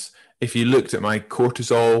 months. If you looked at my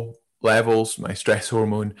cortisol levels, my stress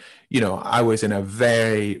hormone, I was in a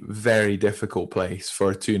very, very difficult place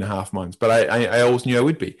for 2.5 months, but I always knew I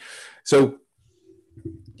would be. So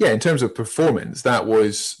yeah, in terms of performance, that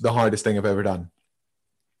was the hardest thing I've ever done.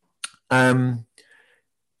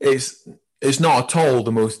 It's not at all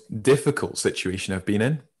the most difficult situation I've been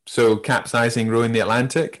in. So capsizing, rowing the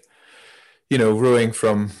Atlantic, rowing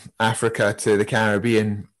from Africa to the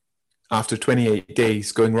Caribbean after 28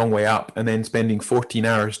 days, going wrong way up, and then spending 14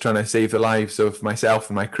 hours trying to save the lives of myself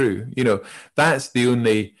and my crew. That's the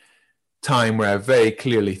only time where I very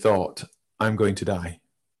clearly thought, I'm going to die.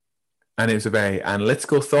 And it was a very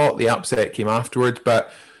analytical thought. The upset came afterwards,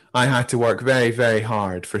 but I had to work very, very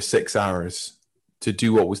hard for 6 hours to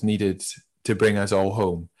do what was needed to bring us all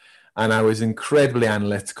home. And I was incredibly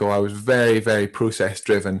analytical. I was very, very process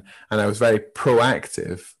driven, and I was very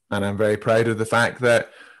proactive and I'm very proud of the fact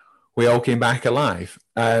that we all came back alive.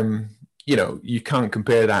 You can't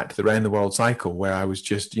compare that to the round the world cycle where I was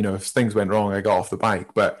just, if things went wrong, I got off the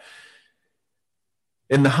bike. But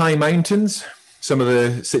in the high mountains, some of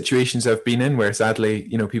the situations I've been in where sadly,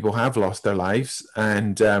 people have lost their lives,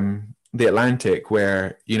 and the Atlantic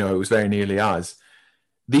where, it was very nearly us.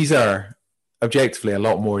 These are objectively a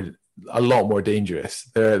lot more dangerous.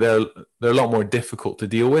 They're a lot more difficult to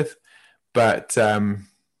deal with, but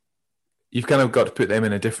you've kind of got to put them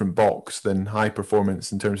in a different box than high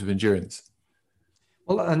performance in terms of endurance.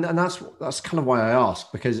 Well, and that's kind of why I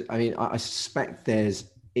ask, because I suspect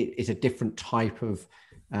it's a different type of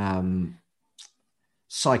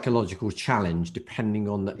psychological challenge depending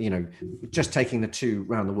on just taking the two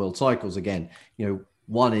round the world cycles again.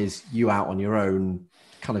 One is you out on your own,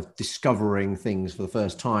 kind of discovering things for the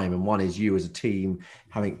first time, and one is you as a team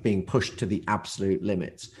being pushed to the absolute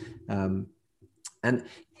limits. And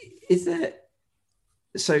is there?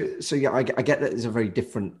 So yeah, I get that there's a very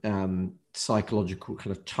different psychological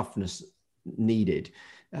kind of toughness needed.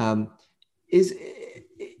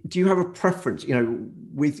 Do you have a preference?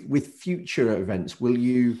 With future events, do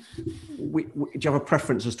you have a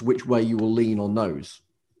preference as to which way you will lean on those?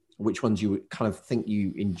 Which ones you kind of think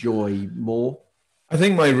you enjoy more? I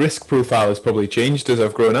think my risk profile has probably changed as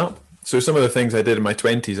I've grown up. So some of the things I did in my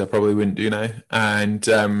 20s, I probably wouldn't do now. And,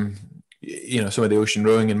 some of the ocean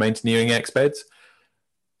rowing and mountaineering expeds.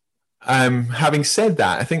 Having said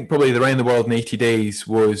that, I think probably the round the world in 80 days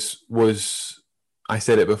was, I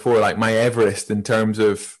said it before, like my Everest in terms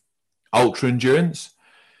of ultra endurance.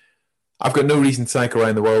 I've got no reason to cycle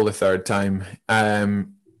around the world a third time.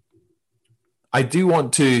 I do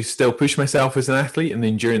want to still push myself as an athlete in the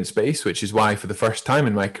endurance space, which is why for the first time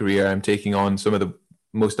in my career, I'm taking on some of the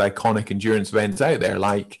most iconic endurance events out there,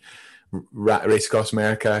 like Race Across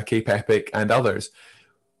America, Cape Epic, and others.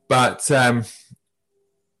 But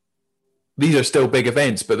these are still big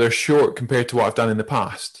events, but they're short compared to what I've done in the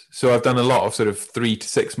past. So I've done a lot of sort of 3 to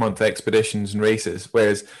 6 month expeditions and races,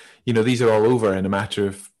 whereas, these are all over in a matter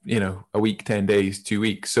of, a week, 10 days, 2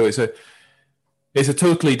 weeks. So it's a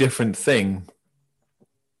totally different thing.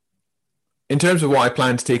 In terms of what I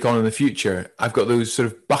plan to take on in the future, I've got those sort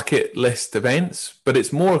of bucket list events, but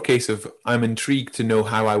it's more a case of I'm intrigued to know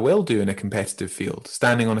how I will do in a competitive field,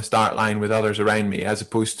 standing on a start line with others around me, as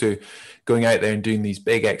opposed to going out there and doing these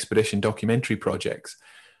big expedition documentary projects.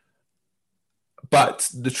 But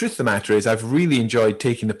the truth of the matter is I've really enjoyed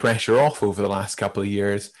taking the pressure off over the last couple of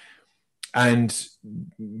years and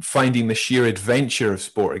finding the sheer adventure of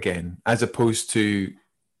sport again, as opposed to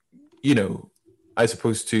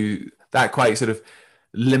that quite sort of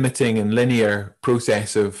limiting and linear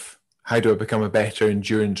process of how do I become a better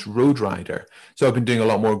endurance road rider. So I've been doing a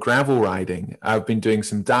lot more gravel riding. I've been doing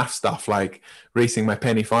some daft stuff like racing my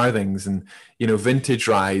penny farthings and, vintage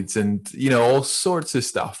rides and, all sorts of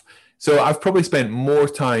stuff. So I've probably spent more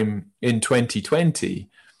time in 2020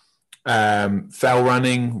 fell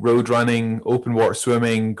running, road running, open water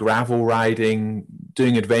swimming, gravel riding,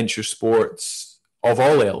 doing adventure sports of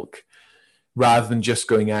all ilk, rather than just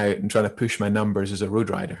going out and trying to push my numbers as a road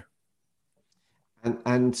rider.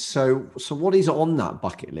 And so what is on that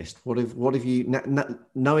bucket list? What have you,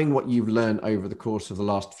 knowing what you've learned over the course of the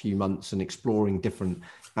last few months and exploring different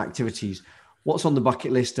activities, what's on the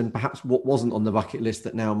bucket list, and perhaps what wasn't on the bucket list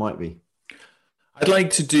that now might be? I'd like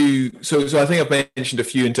to do, so I think I've mentioned a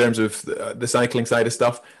few in terms of the cycling side of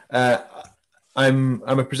stuff. I'm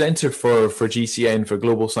a presenter for GCN, for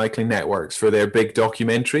Global Cycling Networks, for their big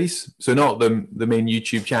documentaries. So not the main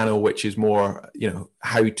YouTube channel, which is more,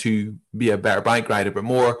 how to be a better bike rider, but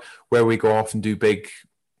more where we go off and do big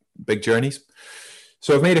journeys.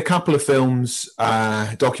 So I've made a couple of films,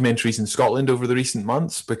 documentaries in Scotland over the recent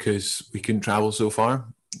months because we couldn't travel so far.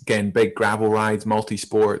 Again, big gravel rides,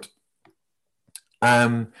 multi-sport.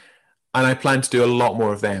 And I plan to do a lot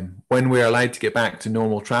more of them. When we're allowed to get back to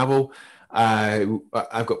normal travel,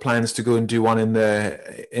 I've got plans to go and do one in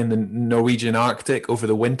the Norwegian Arctic over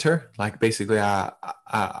the winter, like basically a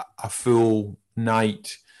full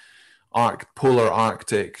night polar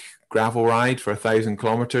Arctic gravel ride for 1,000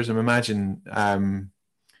 kilometers. And imagine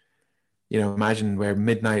where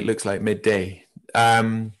midnight looks like midday.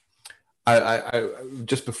 I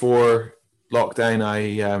just before lockdown,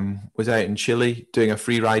 I was out in Chile doing a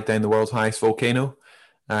free ride down the world's highest volcano,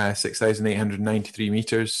 6,893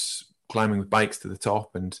 meters. Climbing with bikes to the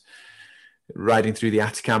top and riding through the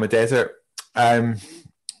Atacama Desert.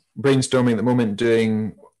 Brainstorming at the moment,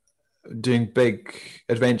 doing big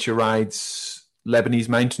adventure rides, Lebanese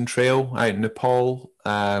mountain trail out in Nepal,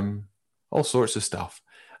 all sorts of stuff.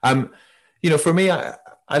 For me, I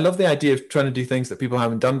I love the idea of trying to do things that people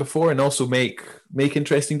haven't done before, and also make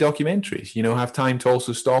interesting documentaries. Have time to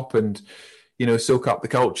also stop and soak up the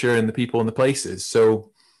culture and the people and the places.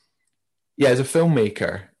 So yeah, as a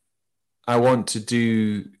filmmaker, I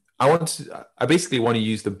basically want to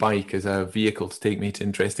use the bike as a vehicle to take me to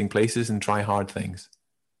interesting places and try hard things.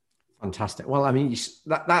 Fantastic. Well, I mean,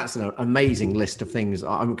 that's an amazing list of things.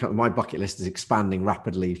 My bucket list is expanding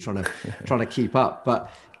rapidly, trying to keep up.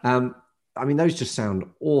 But I mean, those just sound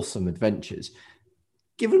awesome adventures.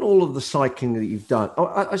 Given all of the cycling that you've done,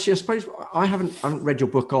 actually, I suppose I haven't read your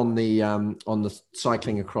book on the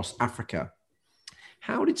cycling across Africa.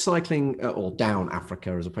 How did cycling, or down Africa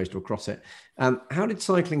as opposed to across it, how did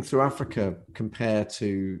cycling through Africa compare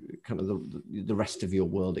to kind of the rest of your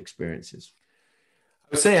world experiences? I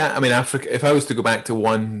would say, I mean, Africa, if I was to go back to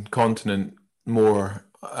one continent more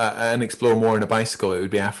and explore more on a bicycle, it would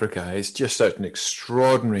be Africa. It's just such an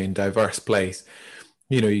extraordinary and diverse place.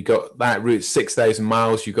 You got that route, 6,000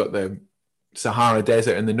 miles. You got the Sahara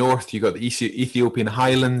Desert in the north. You got the Ethiopian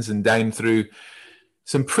highlands, and down through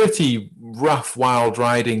some pretty rough, wild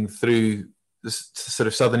riding through the sort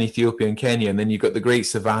of southern Ethiopia and Kenya. And then you've got the great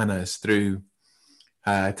savannas through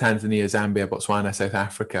Tanzania, Zambia, Botswana, South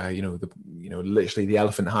Africa, literally the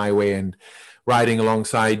Elephant Highway, and riding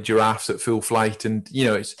alongside giraffes at full flight. And,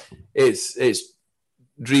 it's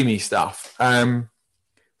dreamy stuff.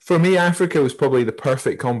 For me, Africa was probably the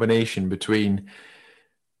perfect combination between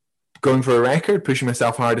going for a record, pushing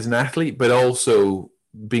myself hard as an athlete, but also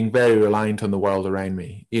being very reliant on the world around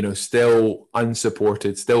me, still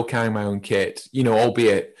unsupported, still carrying my own kit,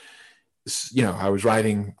 albeit, I was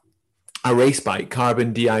riding a race bike,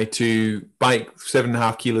 Carbon Di2 bike,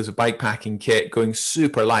 7.5 kilos of bike packing kit, going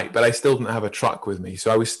super light, but I still didn't have a truck with me.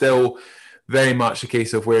 So I was still very much a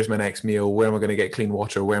case of where's my next meal? Where am I going to get clean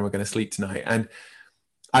water? Where am I going to sleep tonight? And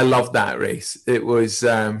I loved that race. It was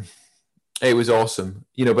awesome.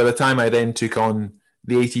 By the time I then took on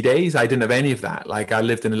the 80 days, I didn't have any of that. Like, I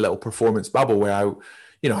lived in a little performance bubble where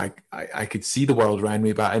I could see the world around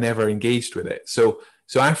me, but I never engaged with it. So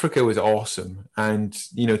Africa was awesome. And,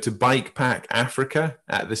 to bike pack Africa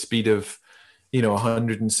at the speed of,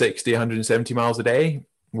 160, 170 miles a day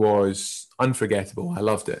was unforgettable. I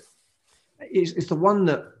loved it. It's the one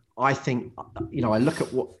that I think, I look at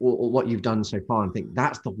what you've done so far and think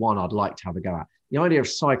that's the one I'd like to have a go at. The idea of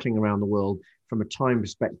cycling around the world from a time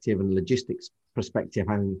perspective and logistics perspective,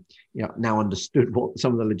 having now understood what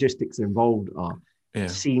some of the logistics involved are,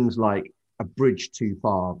 seems like a bridge too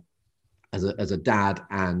far as a dad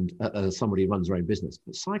and as somebody who runs their own business.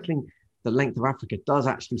 But cycling the length of Africa does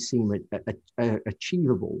actually seem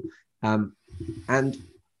achievable. And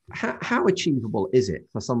how achievable is it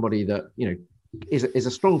for somebody that is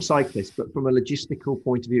a strong cyclist, but from a logistical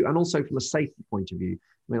point of view and also from a safety point of view?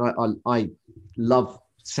 I mean, I love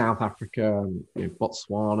South Africa,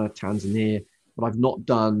 Botswana, Tanzania, but I've not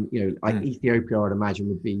done, Ethiopia, I'd imagine,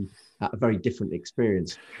 would be a very different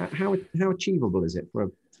experience. How achievable is it for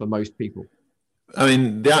most people? I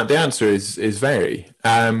mean, the answer is very.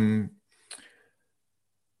 I've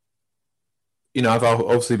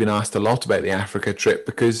obviously been asked a lot about the Africa trip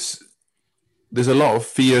because there's a lot of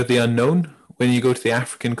fear of the unknown when you go to the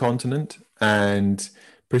African continent and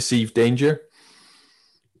perceived danger.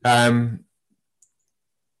 I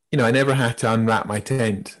never had to unwrap my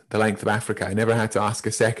tent the length of Africa. I never had to ask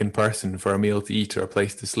a second person for a meal to eat or a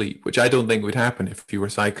place to sleep, which I don't think would happen if you were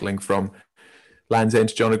cycling from Land's End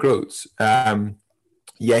to John O'Groats.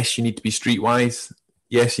 Yes, you need to be streetwise.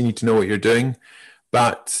 Yes, you need to know what you're doing.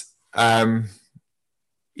 But,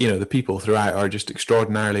 the people throughout are just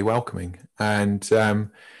extraordinarily welcoming. And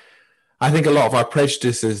I think a lot of our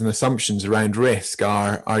prejudices and assumptions around risk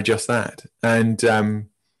are just that. And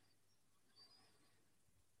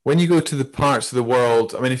when you go to the parts of the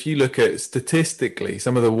world, I mean, if you look at statistically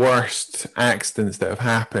some of the worst accidents that have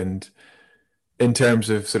happened in terms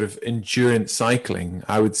of sort of endurance cycling,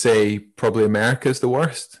 I would say probably America's the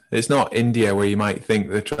worst. It's not India where you might think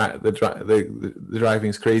the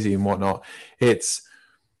driving's crazy and whatnot.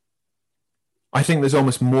 I think there's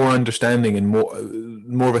almost more understanding and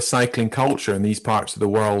more of a cycling culture in these parts of the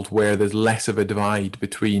world where there's less of a divide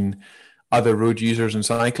between other road users and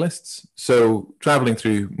cyclists. So traveling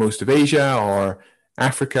through most of Asia or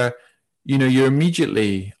Africa, you're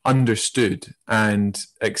immediately understood and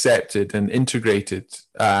accepted and integrated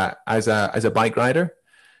as a bike rider.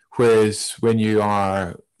 Whereas when you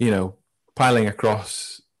are, piling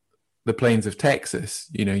across the plains of Texas,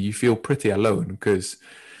 you feel pretty alone because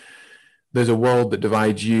there's a world that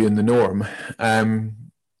divides you and the norm.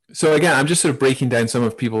 So again, I'm just sort of breaking down some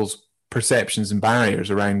of people's perceptions and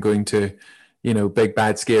barriers around going to, big,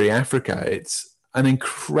 bad, scary Africa. an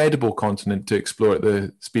incredible continent to explore at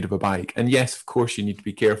the speed of a bike. And yes, of course, you need to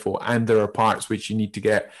be careful, and there are parts which you need to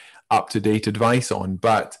get up-to-date advice on.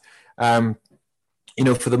 But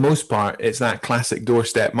for the most part, it's that classic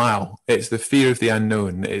doorstep mile. It's the fear of the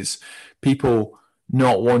unknown. It's people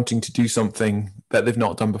not wanting to do something that they've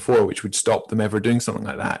not done before, which would stop them ever doing something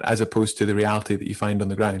like that, as opposed to the reality that you find on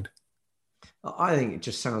the ground. I think it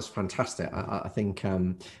just sounds fantastic. I think,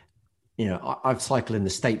 I've cycled in the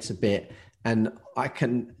States a bit, and I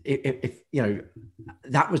can, if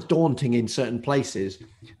that was daunting in certain places,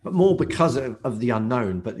 but more because of the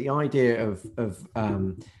unknown. But the idea of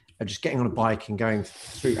just getting on a bike and going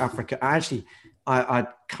through Africa, I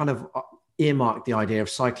kind of earmarked the idea of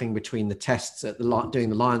cycling between the tests at doing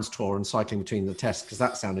the Lions Tour and cycling between the tests, because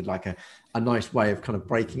that sounded like a nice way of kind of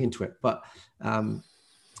breaking into it. But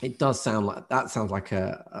it does sound like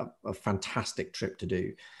a fantastic trip to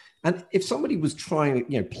do. And if somebody was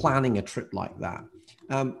planning a trip like that,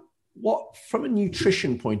 what, from a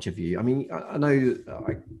nutrition point of view, I mean, I know,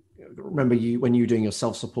 I remember you, when you were doing your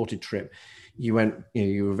self-supported trip, you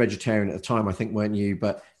were vegetarian at the time, I think, weren't you?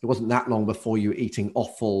 But it wasn't that long before you were eating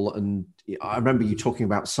offal. And I remember you talking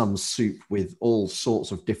about some soup with all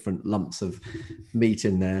sorts of different lumps of meat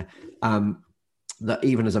in there, that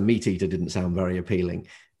even as a meat eater didn't sound very appealing.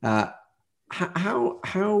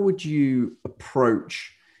 How would you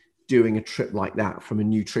approach doing a trip like that from a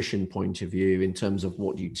nutrition point of view, in terms of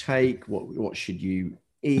what you take, what should you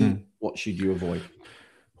eat, what should you avoid?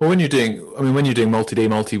 Well, when you're doing multi-day,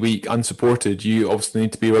 multi-week, unsupported, you obviously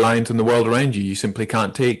need to be reliant on the world around you. You simply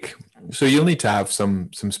can't take. So you'll need to have some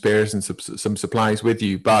spares and some supplies with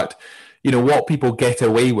you. But, what people get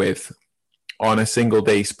away with on a single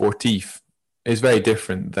day sportif is very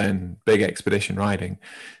different than big expedition riding.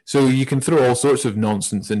 So you can throw all sorts of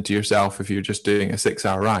nonsense into yourself if you're just doing a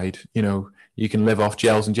 6-hour ride. You can live off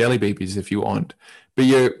gels and jelly babies if you want. But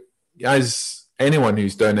as anyone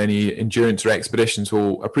who's done any endurance or expeditions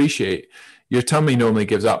will appreciate, your tummy normally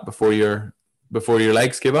gives up before your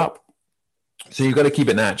legs give up. So you've got to keep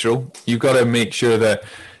it natural. You've got to make sure that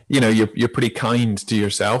you're pretty kind to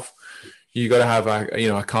yourself. You've got to have a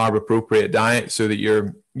carb appropriate diet so that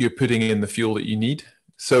you're putting in the fuel that you need.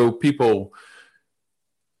 So people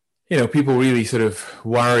really sort of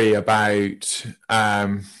worry about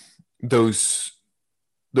those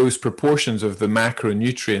proportions of the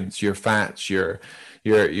macronutrients, your fats, your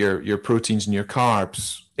proteins and your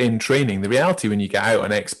carbs in training. The reality when you get out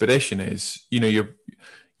on expedition is, you're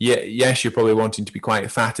probably wanting to be quite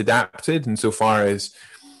fat adapted, insofar as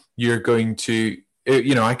you're going to,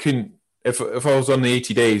 I couldn't, if I was on the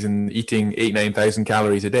 80 days and eating 8,000-9,000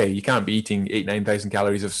 calories a day, you can't be eating 8,000-9,000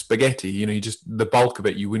 calories of spaghetti. You just, the bulk of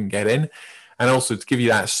it you wouldn't get in. And also, to give you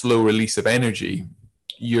that slow release of energy,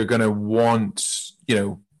 you're going to want,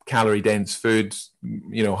 calorie dense foods,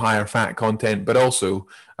 higher fat content, but also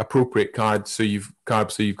appropriate carbs. So you've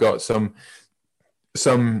got some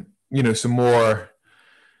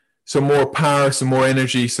more power, some more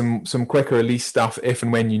energy, some quicker release stuff if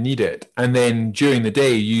and when you need it. And then during the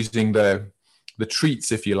day, using the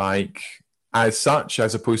treats, if you like, as such,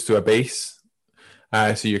 as opposed to a base.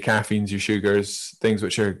 So your caffeines, your sugars, things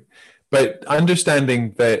which are, but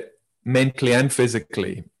understanding that mentally and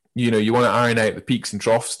physically, you want to iron out the peaks and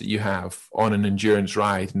troughs that you have on an endurance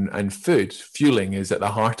ride, and fueling is at the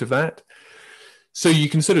heart of that. So you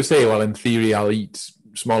can sort of say, well, in theory, I'll eat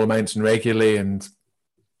small amounts and regularly,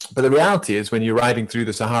 but the reality is, when you're riding through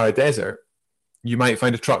the Sahara Desert, you might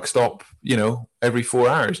find a truck stop, every 4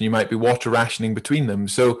 hours, and you might be water rationing between them.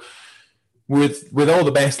 So with all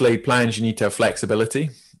the best laid plans, you need to have flexibility.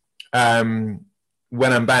 When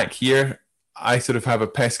I'm back here, I sort of have a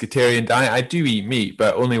pescatarian diet. I do eat meat,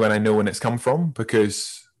 but only when I know when it's come from,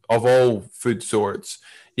 because of all food sorts,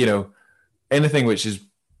 anything which is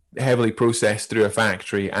heavily processed through a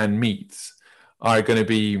factory, and meats are going to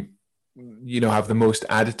be, have the most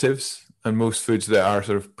additives, and most foods that are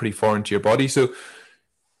sort of pretty foreign to your body. So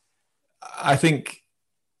I think,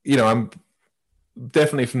 I'm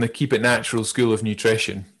definitely from the keep it natural school of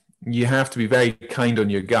nutrition. You have to be very kind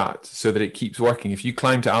on your gut so that it keeps working. If you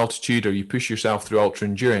climb to altitude or you push yourself through ultra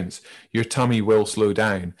endurance, your tummy will slow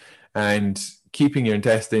down, and keeping your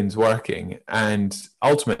intestines working, and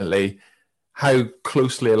ultimately how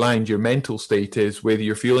closely aligned your mental state is with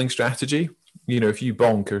your fueling strategy. If you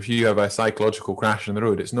bonk, or if you have a psychological crash on the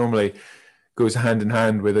road, it's normally goes hand in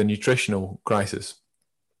hand with a nutritional crisis.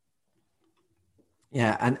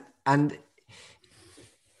 Yeah. And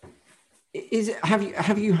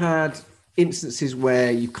have you had instances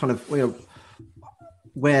where you kind of,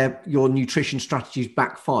 where your nutrition strategies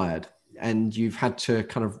backfired and you've had to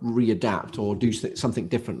kind of readapt or do something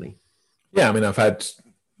differently? Yeah, I mean, I've had,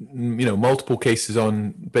 multiple cases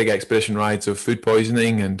on big expedition rides of food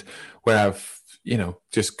poisoning, and where I've,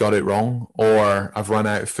 just got it wrong, or I've run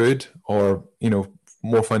out of food, or,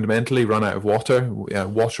 more fundamentally, run out of water.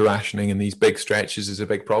 Water rationing in these big stretches is a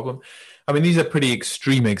big problem. I mean, these are pretty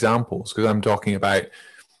extreme examples, because I'm talking about,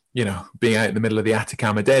 being out in the middle of the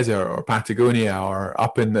Atacama Desert or Patagonia, or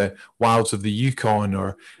up in the wilds of the Yukon,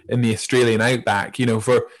 or in the Australian outback.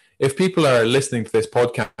 If people are listening to this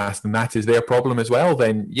podcast and that is their problem as well,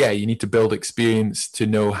 then yeah, you need to build experience to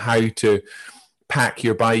know how to pack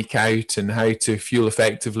your bike out and how to fuel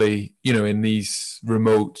effectively, in these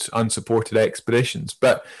remote, unsupported expeditions.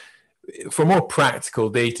 But for more practical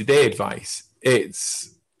day-to-day advice,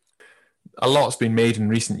 it's a lot's been made in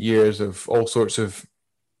recent years of all sorts of,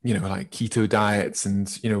 like keto diets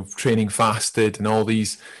and, training fasted and all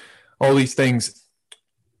these things.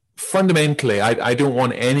 Fundamentally, I don't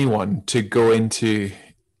want anyone to go into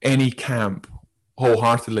any camp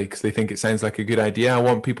wholeheartedly because they think it sounds like a good idea. I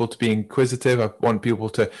want people to be inquisitive. I want people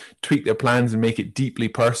to tweak their plans and make it deeply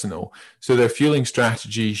personal. So their fueling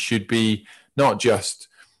strategy should be not just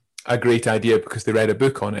a great idea because they read a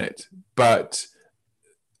book on it, but,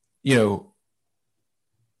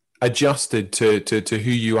 adjusted to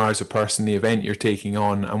who you are as a person, the event you're taking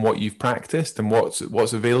on, and what you've practiced and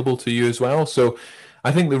what's available to you as well. So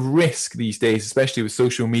I think the risk these days, especially with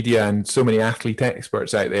social media and so many athlete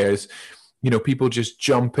experts out there, is, people just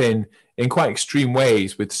jump in quite extreme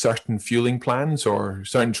ways with certain fueling plans or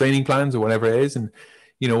certain training plans or whatever it is. And,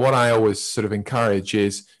 what I always sort of encourage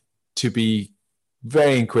is to be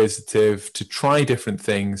very inquisitive, to try different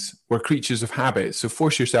things. We're creatures of habit. So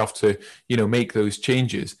force yourself to, make those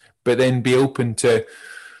changes, but then be open to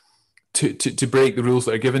break the rules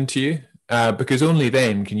that are given to you. Because only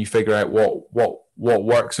then can you figure out what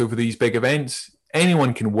works over these big events.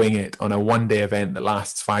 Anyone can wing it on a one-day event that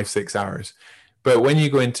lasts 5-6 hours. But when you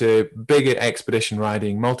go into big expedition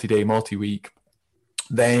riding, multi-day, multi-week,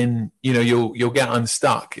 then, you'll get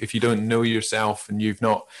unstuck if you don't know yourself and you've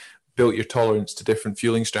not built your tolerance to different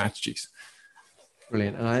fueling strategies.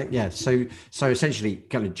 Brilliant. And so essentially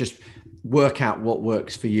kind of just work out what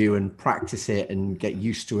works for you and practice it and get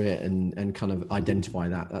used to it and kind of identify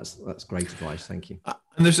that. That's great advice. Thank you.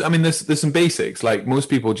 And there's some basics. Like most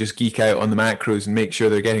people just geek out on the macros and make sure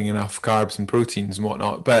they're getting enough carbs and proteins and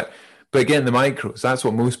whatnot. But getting the micros, that's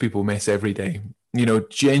what most people miss every day.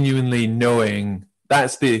 Genuinely knowing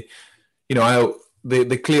that's the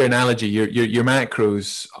clear analogy. Your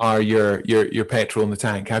macros are your petrol in the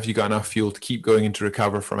tank. Have you got enough fuel to keep going and to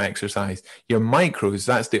recover from exercise? Your micros,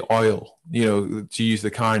 that's the oil, to use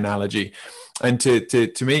the car analogy. And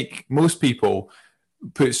to make most people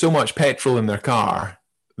put so much petrol in their car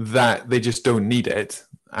that they just don't need it.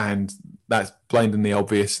 And that's blindingly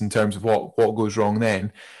obvious in terms of what goes wrong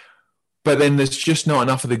then. But then there's just not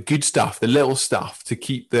enough of the good stuff, the little stuff, to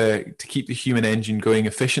keep the human engine going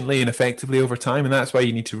efficiently and effectively over time. And that's why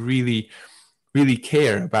you need to really, really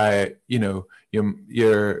care about, your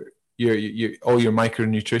all your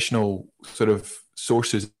micronutritional sort of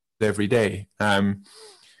sources every day. I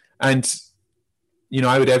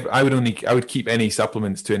would keep any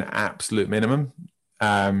supplements to an absolute minimum.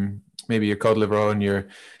 Maybe your cod liver oil and your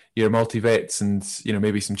multivits and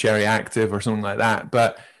maybe some cherry active or something like that.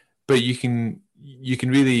 But you can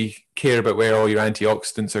really care about where all your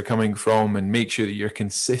antioxidants are coming from and make sure that you're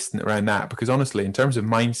consistent around that. Because honestly, in terms of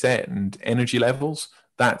mindset and energy levels,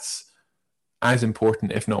 that's as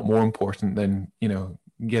important, if not more important, than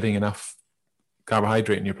getting enough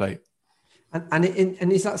carbohydrate in your plate. And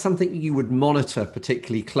is that something you would monitor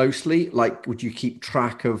particularly closely? Like, would you keep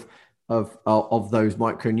track of those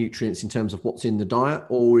micronutrients in terms of what's in the diet,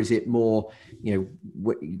 or is it more,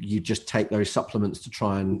 you just take those supplements to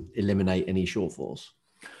try and eliminate any shortfalls?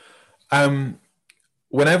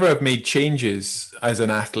 Whenever I've made changes as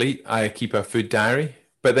an athlete, I keep a food diary.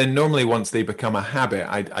 But then normally once they become a habit,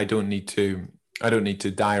 I don't need to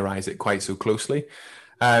diarize it quite so closely.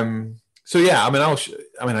 So yeah,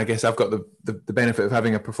 I guess I've got the benefit of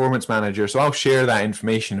having a performance manager, so I'll share that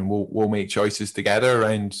information and we'll make choices together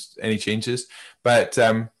around any changes. But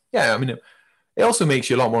it also makes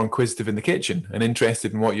you a lot more inquisitive in the kitchen and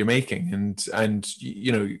interested in what you're making, and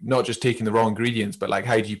not just taking the raw ingredients, but like,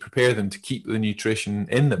 how do you prepare them to keep the nutrition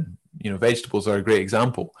in them? Vegetables are a great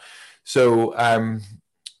example. So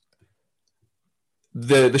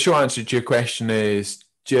the short answer to your question is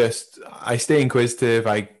just I stay inquisitive.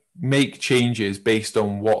 I make changes based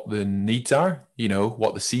on what the needs are,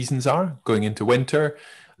 what the seasons are going into winter,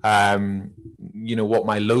 what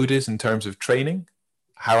my load is in terms of training,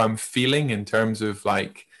 how I'm feeling in terms of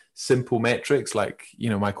like simple metrics like,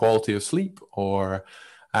 my quality of sleep or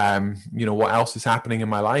what else is happening in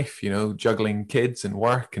my life, juggling kids and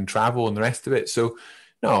work and travel and the rest of it. So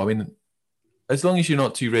no, I mean, as long as you're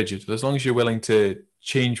not too rigid, as long as you're willing to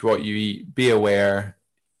change what you eat, be aware,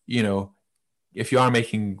 if you are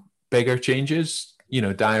making bigger changes,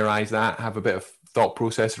 diarize that, have a bit of thought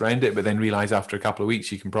process around it, but then realize after a couple of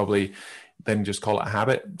weeks, you can probably then just call it a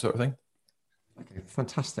habit sort of thing. Okay,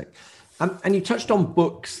 fantastic. And you touched on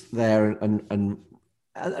books there, and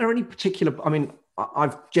are there any particular, I mean,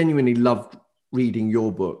 I've genuinely loved reading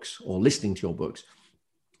your books or listening to your books,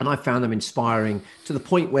 and I found them inspiring to the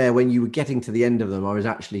point where when you were getting to the end of them, I was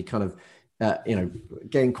actually kind of,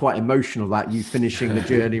 getting quite emotional about you finishing the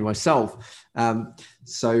journey myself.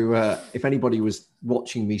 So if anybody was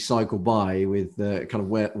watching me cycle by with kind of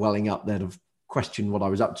welling up, they'd have questioned what I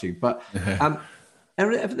was up to. But have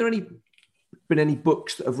there been any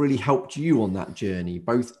books that have really helped you on that journey,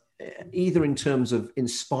 both either in terms of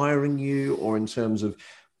inspiring you or in terms of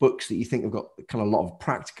books that you think have got kind of a lot of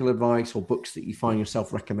practical advice, or books that you find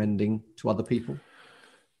yourself recommending to other people?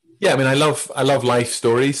 Yeah, I mean, I love life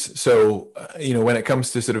stories. So, when it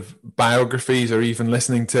comes to sort of biographies or even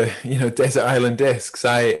listening to, Desert Island Discs,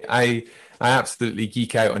 I absolutely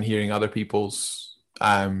geek out on hearing other people's,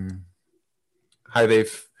 how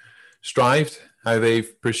they've strived, how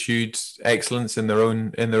they've pursued excellence in their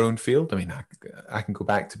own field. I mean, I can go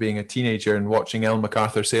back to being a teenager and watching Ellen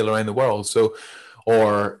MacArthur sail around the world. So,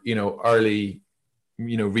 or, early,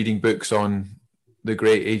 reading books on the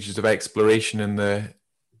great ages of exploration in the,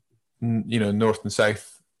 North and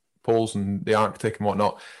South poles and the Arctic and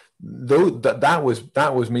whatnot. Though that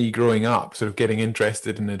was me growing up, sort of getting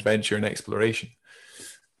interested in adventure and exploration.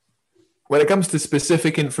 When it comes to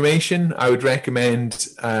specific information, I would recommend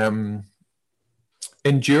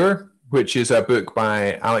Endure, which is a book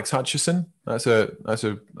by Alex Hutchison. That's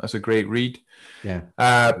a great read. Yeah.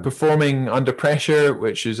 Performing Under Pressure,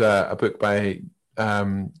 which is a book by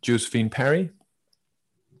Josephine Perry.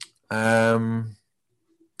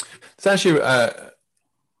 It's actually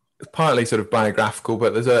partly sort of biographical,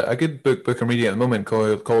 but there's a good book I'm reading at the moment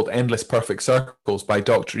called Endless Perfect Circles by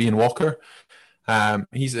Dr. Ian Walker.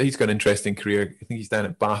 He's got an interesting career. I think he's down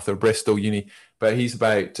at Bath or Bristol Uni, but he's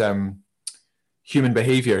about human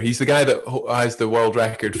behavior. He's the guy that has the world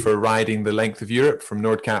record for riding the length of Europe from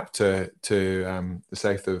Nordkap to the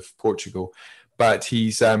south of Portugal. But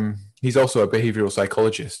he's also a behavioral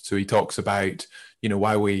psychologist. So he talks about,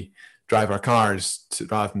 why we drive our cars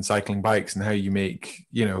rather than cycling bikes, and how you make,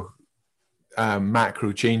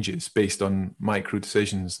 macro changes based on micro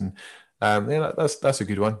decisions. And that's a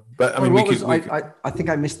good one. But I mean, I think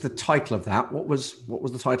I missed the title of that. What was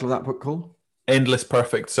the title of that book called? Endless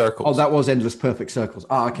Perfect Circles. Oh, that was Endless Perfect Circles.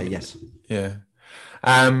 Okay, yes. Yeah.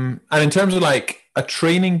 And in terms of like a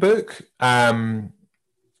training book,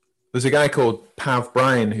 there's a guy called Pav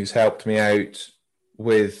Bryan who's helped me out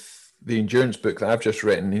with the endurance book that I've just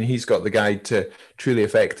written, and he's got the guide to truly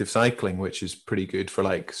effective cycling, which is pretty good for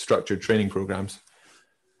like structured training programs.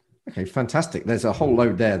 Okay, fantastic. There's a whole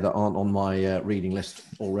load there that aren't on my reading list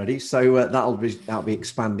already, so that'll be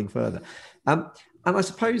expanding further. And I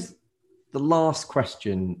suppose the last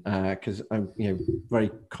question, because I'm very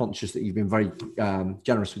conscious that you've been very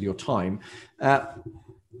generous with your time.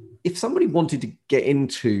 If somebody wanted to get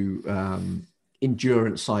into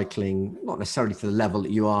endurance cycling, not necessarily to the level that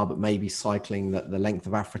you are, but maybe cycling the length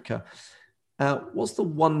of Africa, what's the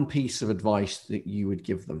one piece of advice that you would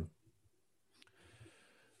give them?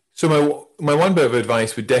 So my one bit of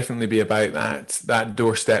advice would definitely be about that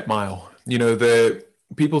doorstep mile. The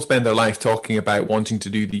people spend their life talking about wanting to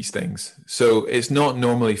do these things. So it's not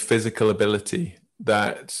normally physical ability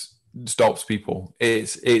that stops people.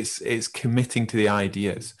 It's committing to the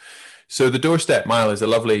ideas. So the doorstep mile is a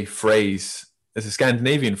lovely phrase. It's a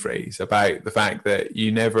Scandinavian phrase about the fact that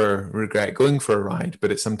you never regret going for a ride,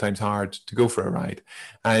 but it's sometimes hard to go for a ride.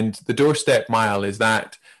 And the doorstep mile is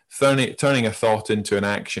that turning a thought into an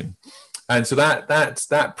action. And so that's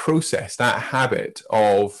that process, that habit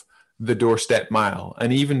of the doorstep mile,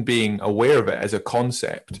 and even being aware of it as a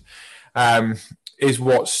concept, is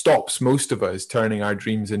what stops most of us turning our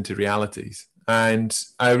dreams into realities. And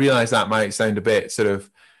I realize that might sound a bit sort of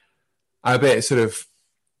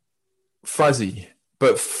fuzzy,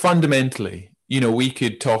 but fundamentally, we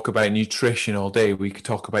could talk about nutrition all day. We could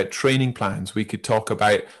talk about training plans. We could talk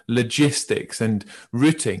about logistics and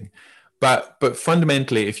routing. But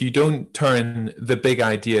fundamentally, if you don't turn the big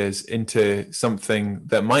ideas into something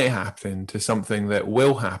that might happen, to something that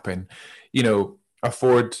will happen,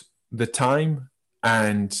 afford the time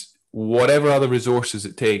and whatever other resources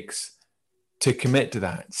it takes to commit to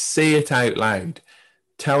that, say it out loud,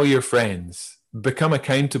 tell your friends, become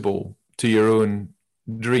accountable to your own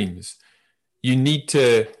dreams, you need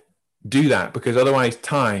to do that, because otherwise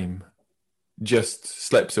time just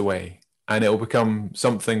slips away and it will become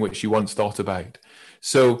something which you once thought about.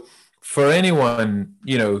 So for anyone,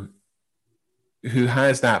 who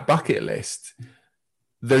has that bucket list,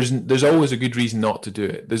 there's always a good reason not to do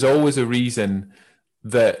it. There's always a reason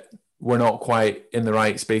that we're not quite in the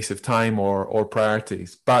right space of time or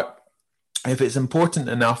priorities. But if it's important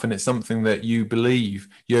enough and it's something that you believe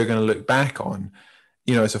you're going to look back on,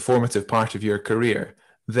 as a formative part of your career,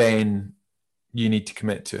 then you need to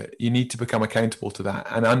commit to it. You need to become accountable to that,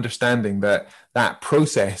 and understanding that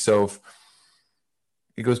process of,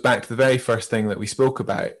 it goes back to the very first thing that we spoke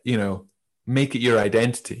about, make it your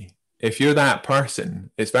identity. If you're that person,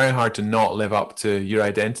 it's very hard to not live up to your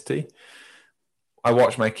identity. I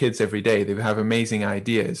watch my kids every day. They have amazing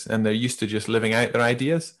ideas and they're used to just living out their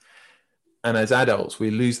ideas. And as adults,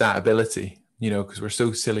 we lose that ability, because we're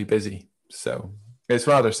so silly busy. So it's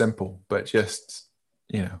rather simple, but just,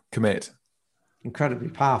 commit. Incredibly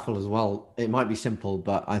powerful as well. It might be simple,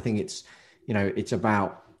 but I think it's, it's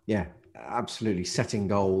about, absolutely setting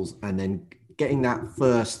goals and then getting that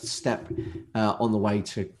first step on the way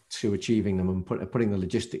to achieving them, and putting the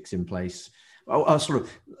logistics in place. Sort of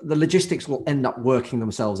the logistics will end up working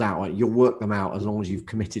themselves out. Right? You'll work them out as long as you've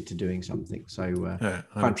committed to doing something. So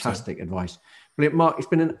fantastic advice. Brilliant, Mark. It's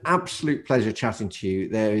been an absolute pleasure chatting to you.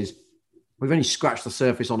 We've only scratched the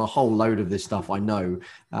surface on a whole load of this stuff, I know,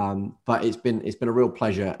 but it's been a real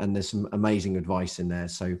pleasure, and there's some amazing advice in there.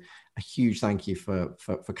 So a huge thank you for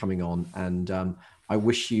coming on, and I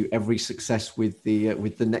wish you every success with the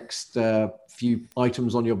next few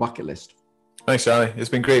items on your bucket list. Thanks, Charlie. It's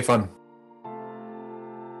been great fun.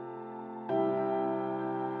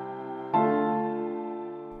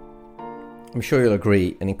 I'm sure you'll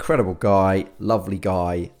agree, an incredible guy, lovely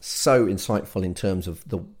guy, so insightful in terms of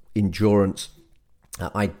the endurance.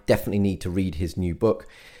 I definitely need to read his new book,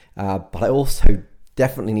 but I also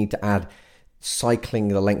definitely need to add cycling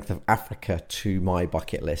the length of Africa to my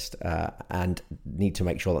bucket list, and need to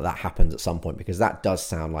make sure that happens at some point, because that does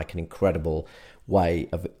sound like an incredible way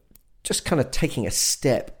of just kind of taking a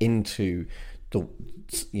step into the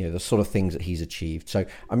sort of things that he's achieved. So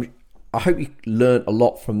I hope you learned a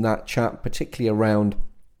lot from that chat, particularly around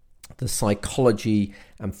the psychology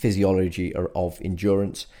and physiology of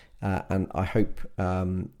endurance. And I hope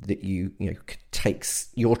that you takes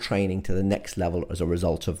your training to the next level as a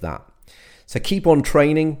result of that. So keep on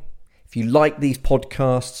training. If you like these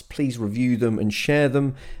podcasts, please review them and share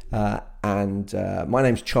them. And my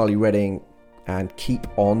name's Charlie Redding, and keep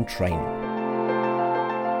on training.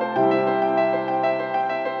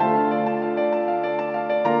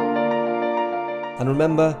 And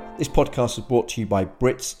remember, this podcast is brought to you by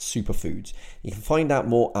Brits Superfoods. You can find out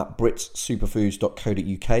more at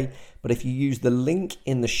britssuperfoods.co.uk, but if you use the link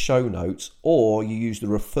in the show notes, or you use the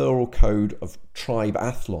referral code of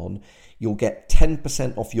TribeAthlon, you'll get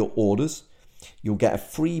 10% off your orders. You'll get a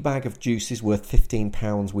free bag of juices worth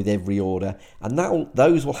 £15 with every order, and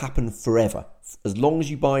those will happen forever. As long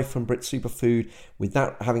as you buy from Brits Superfood, with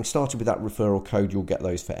that, having started with that referral code, you'll get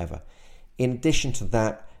those forever. In addition to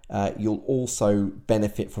that, you'll also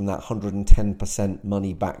benefit from that 110%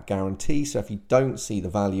 money back guarantee. So if you don't see the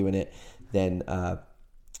value in it, then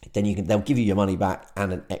they'll give you your money back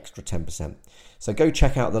and an extra 10%. So go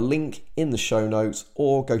check out the link in the show notes,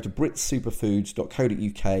 or go to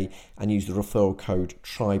britssuperfoods.co.uk and use the referral code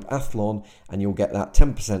TribeAthlon, and you'll get that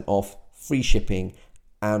 10% off, free shipping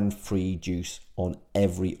and free juice on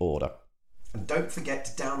every order. And don't forget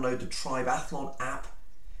to download the TribeAthlon app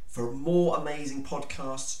for more amazing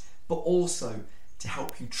podcasts, but also to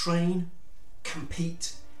help you train,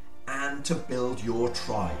 compete, and to build your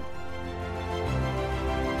tribe.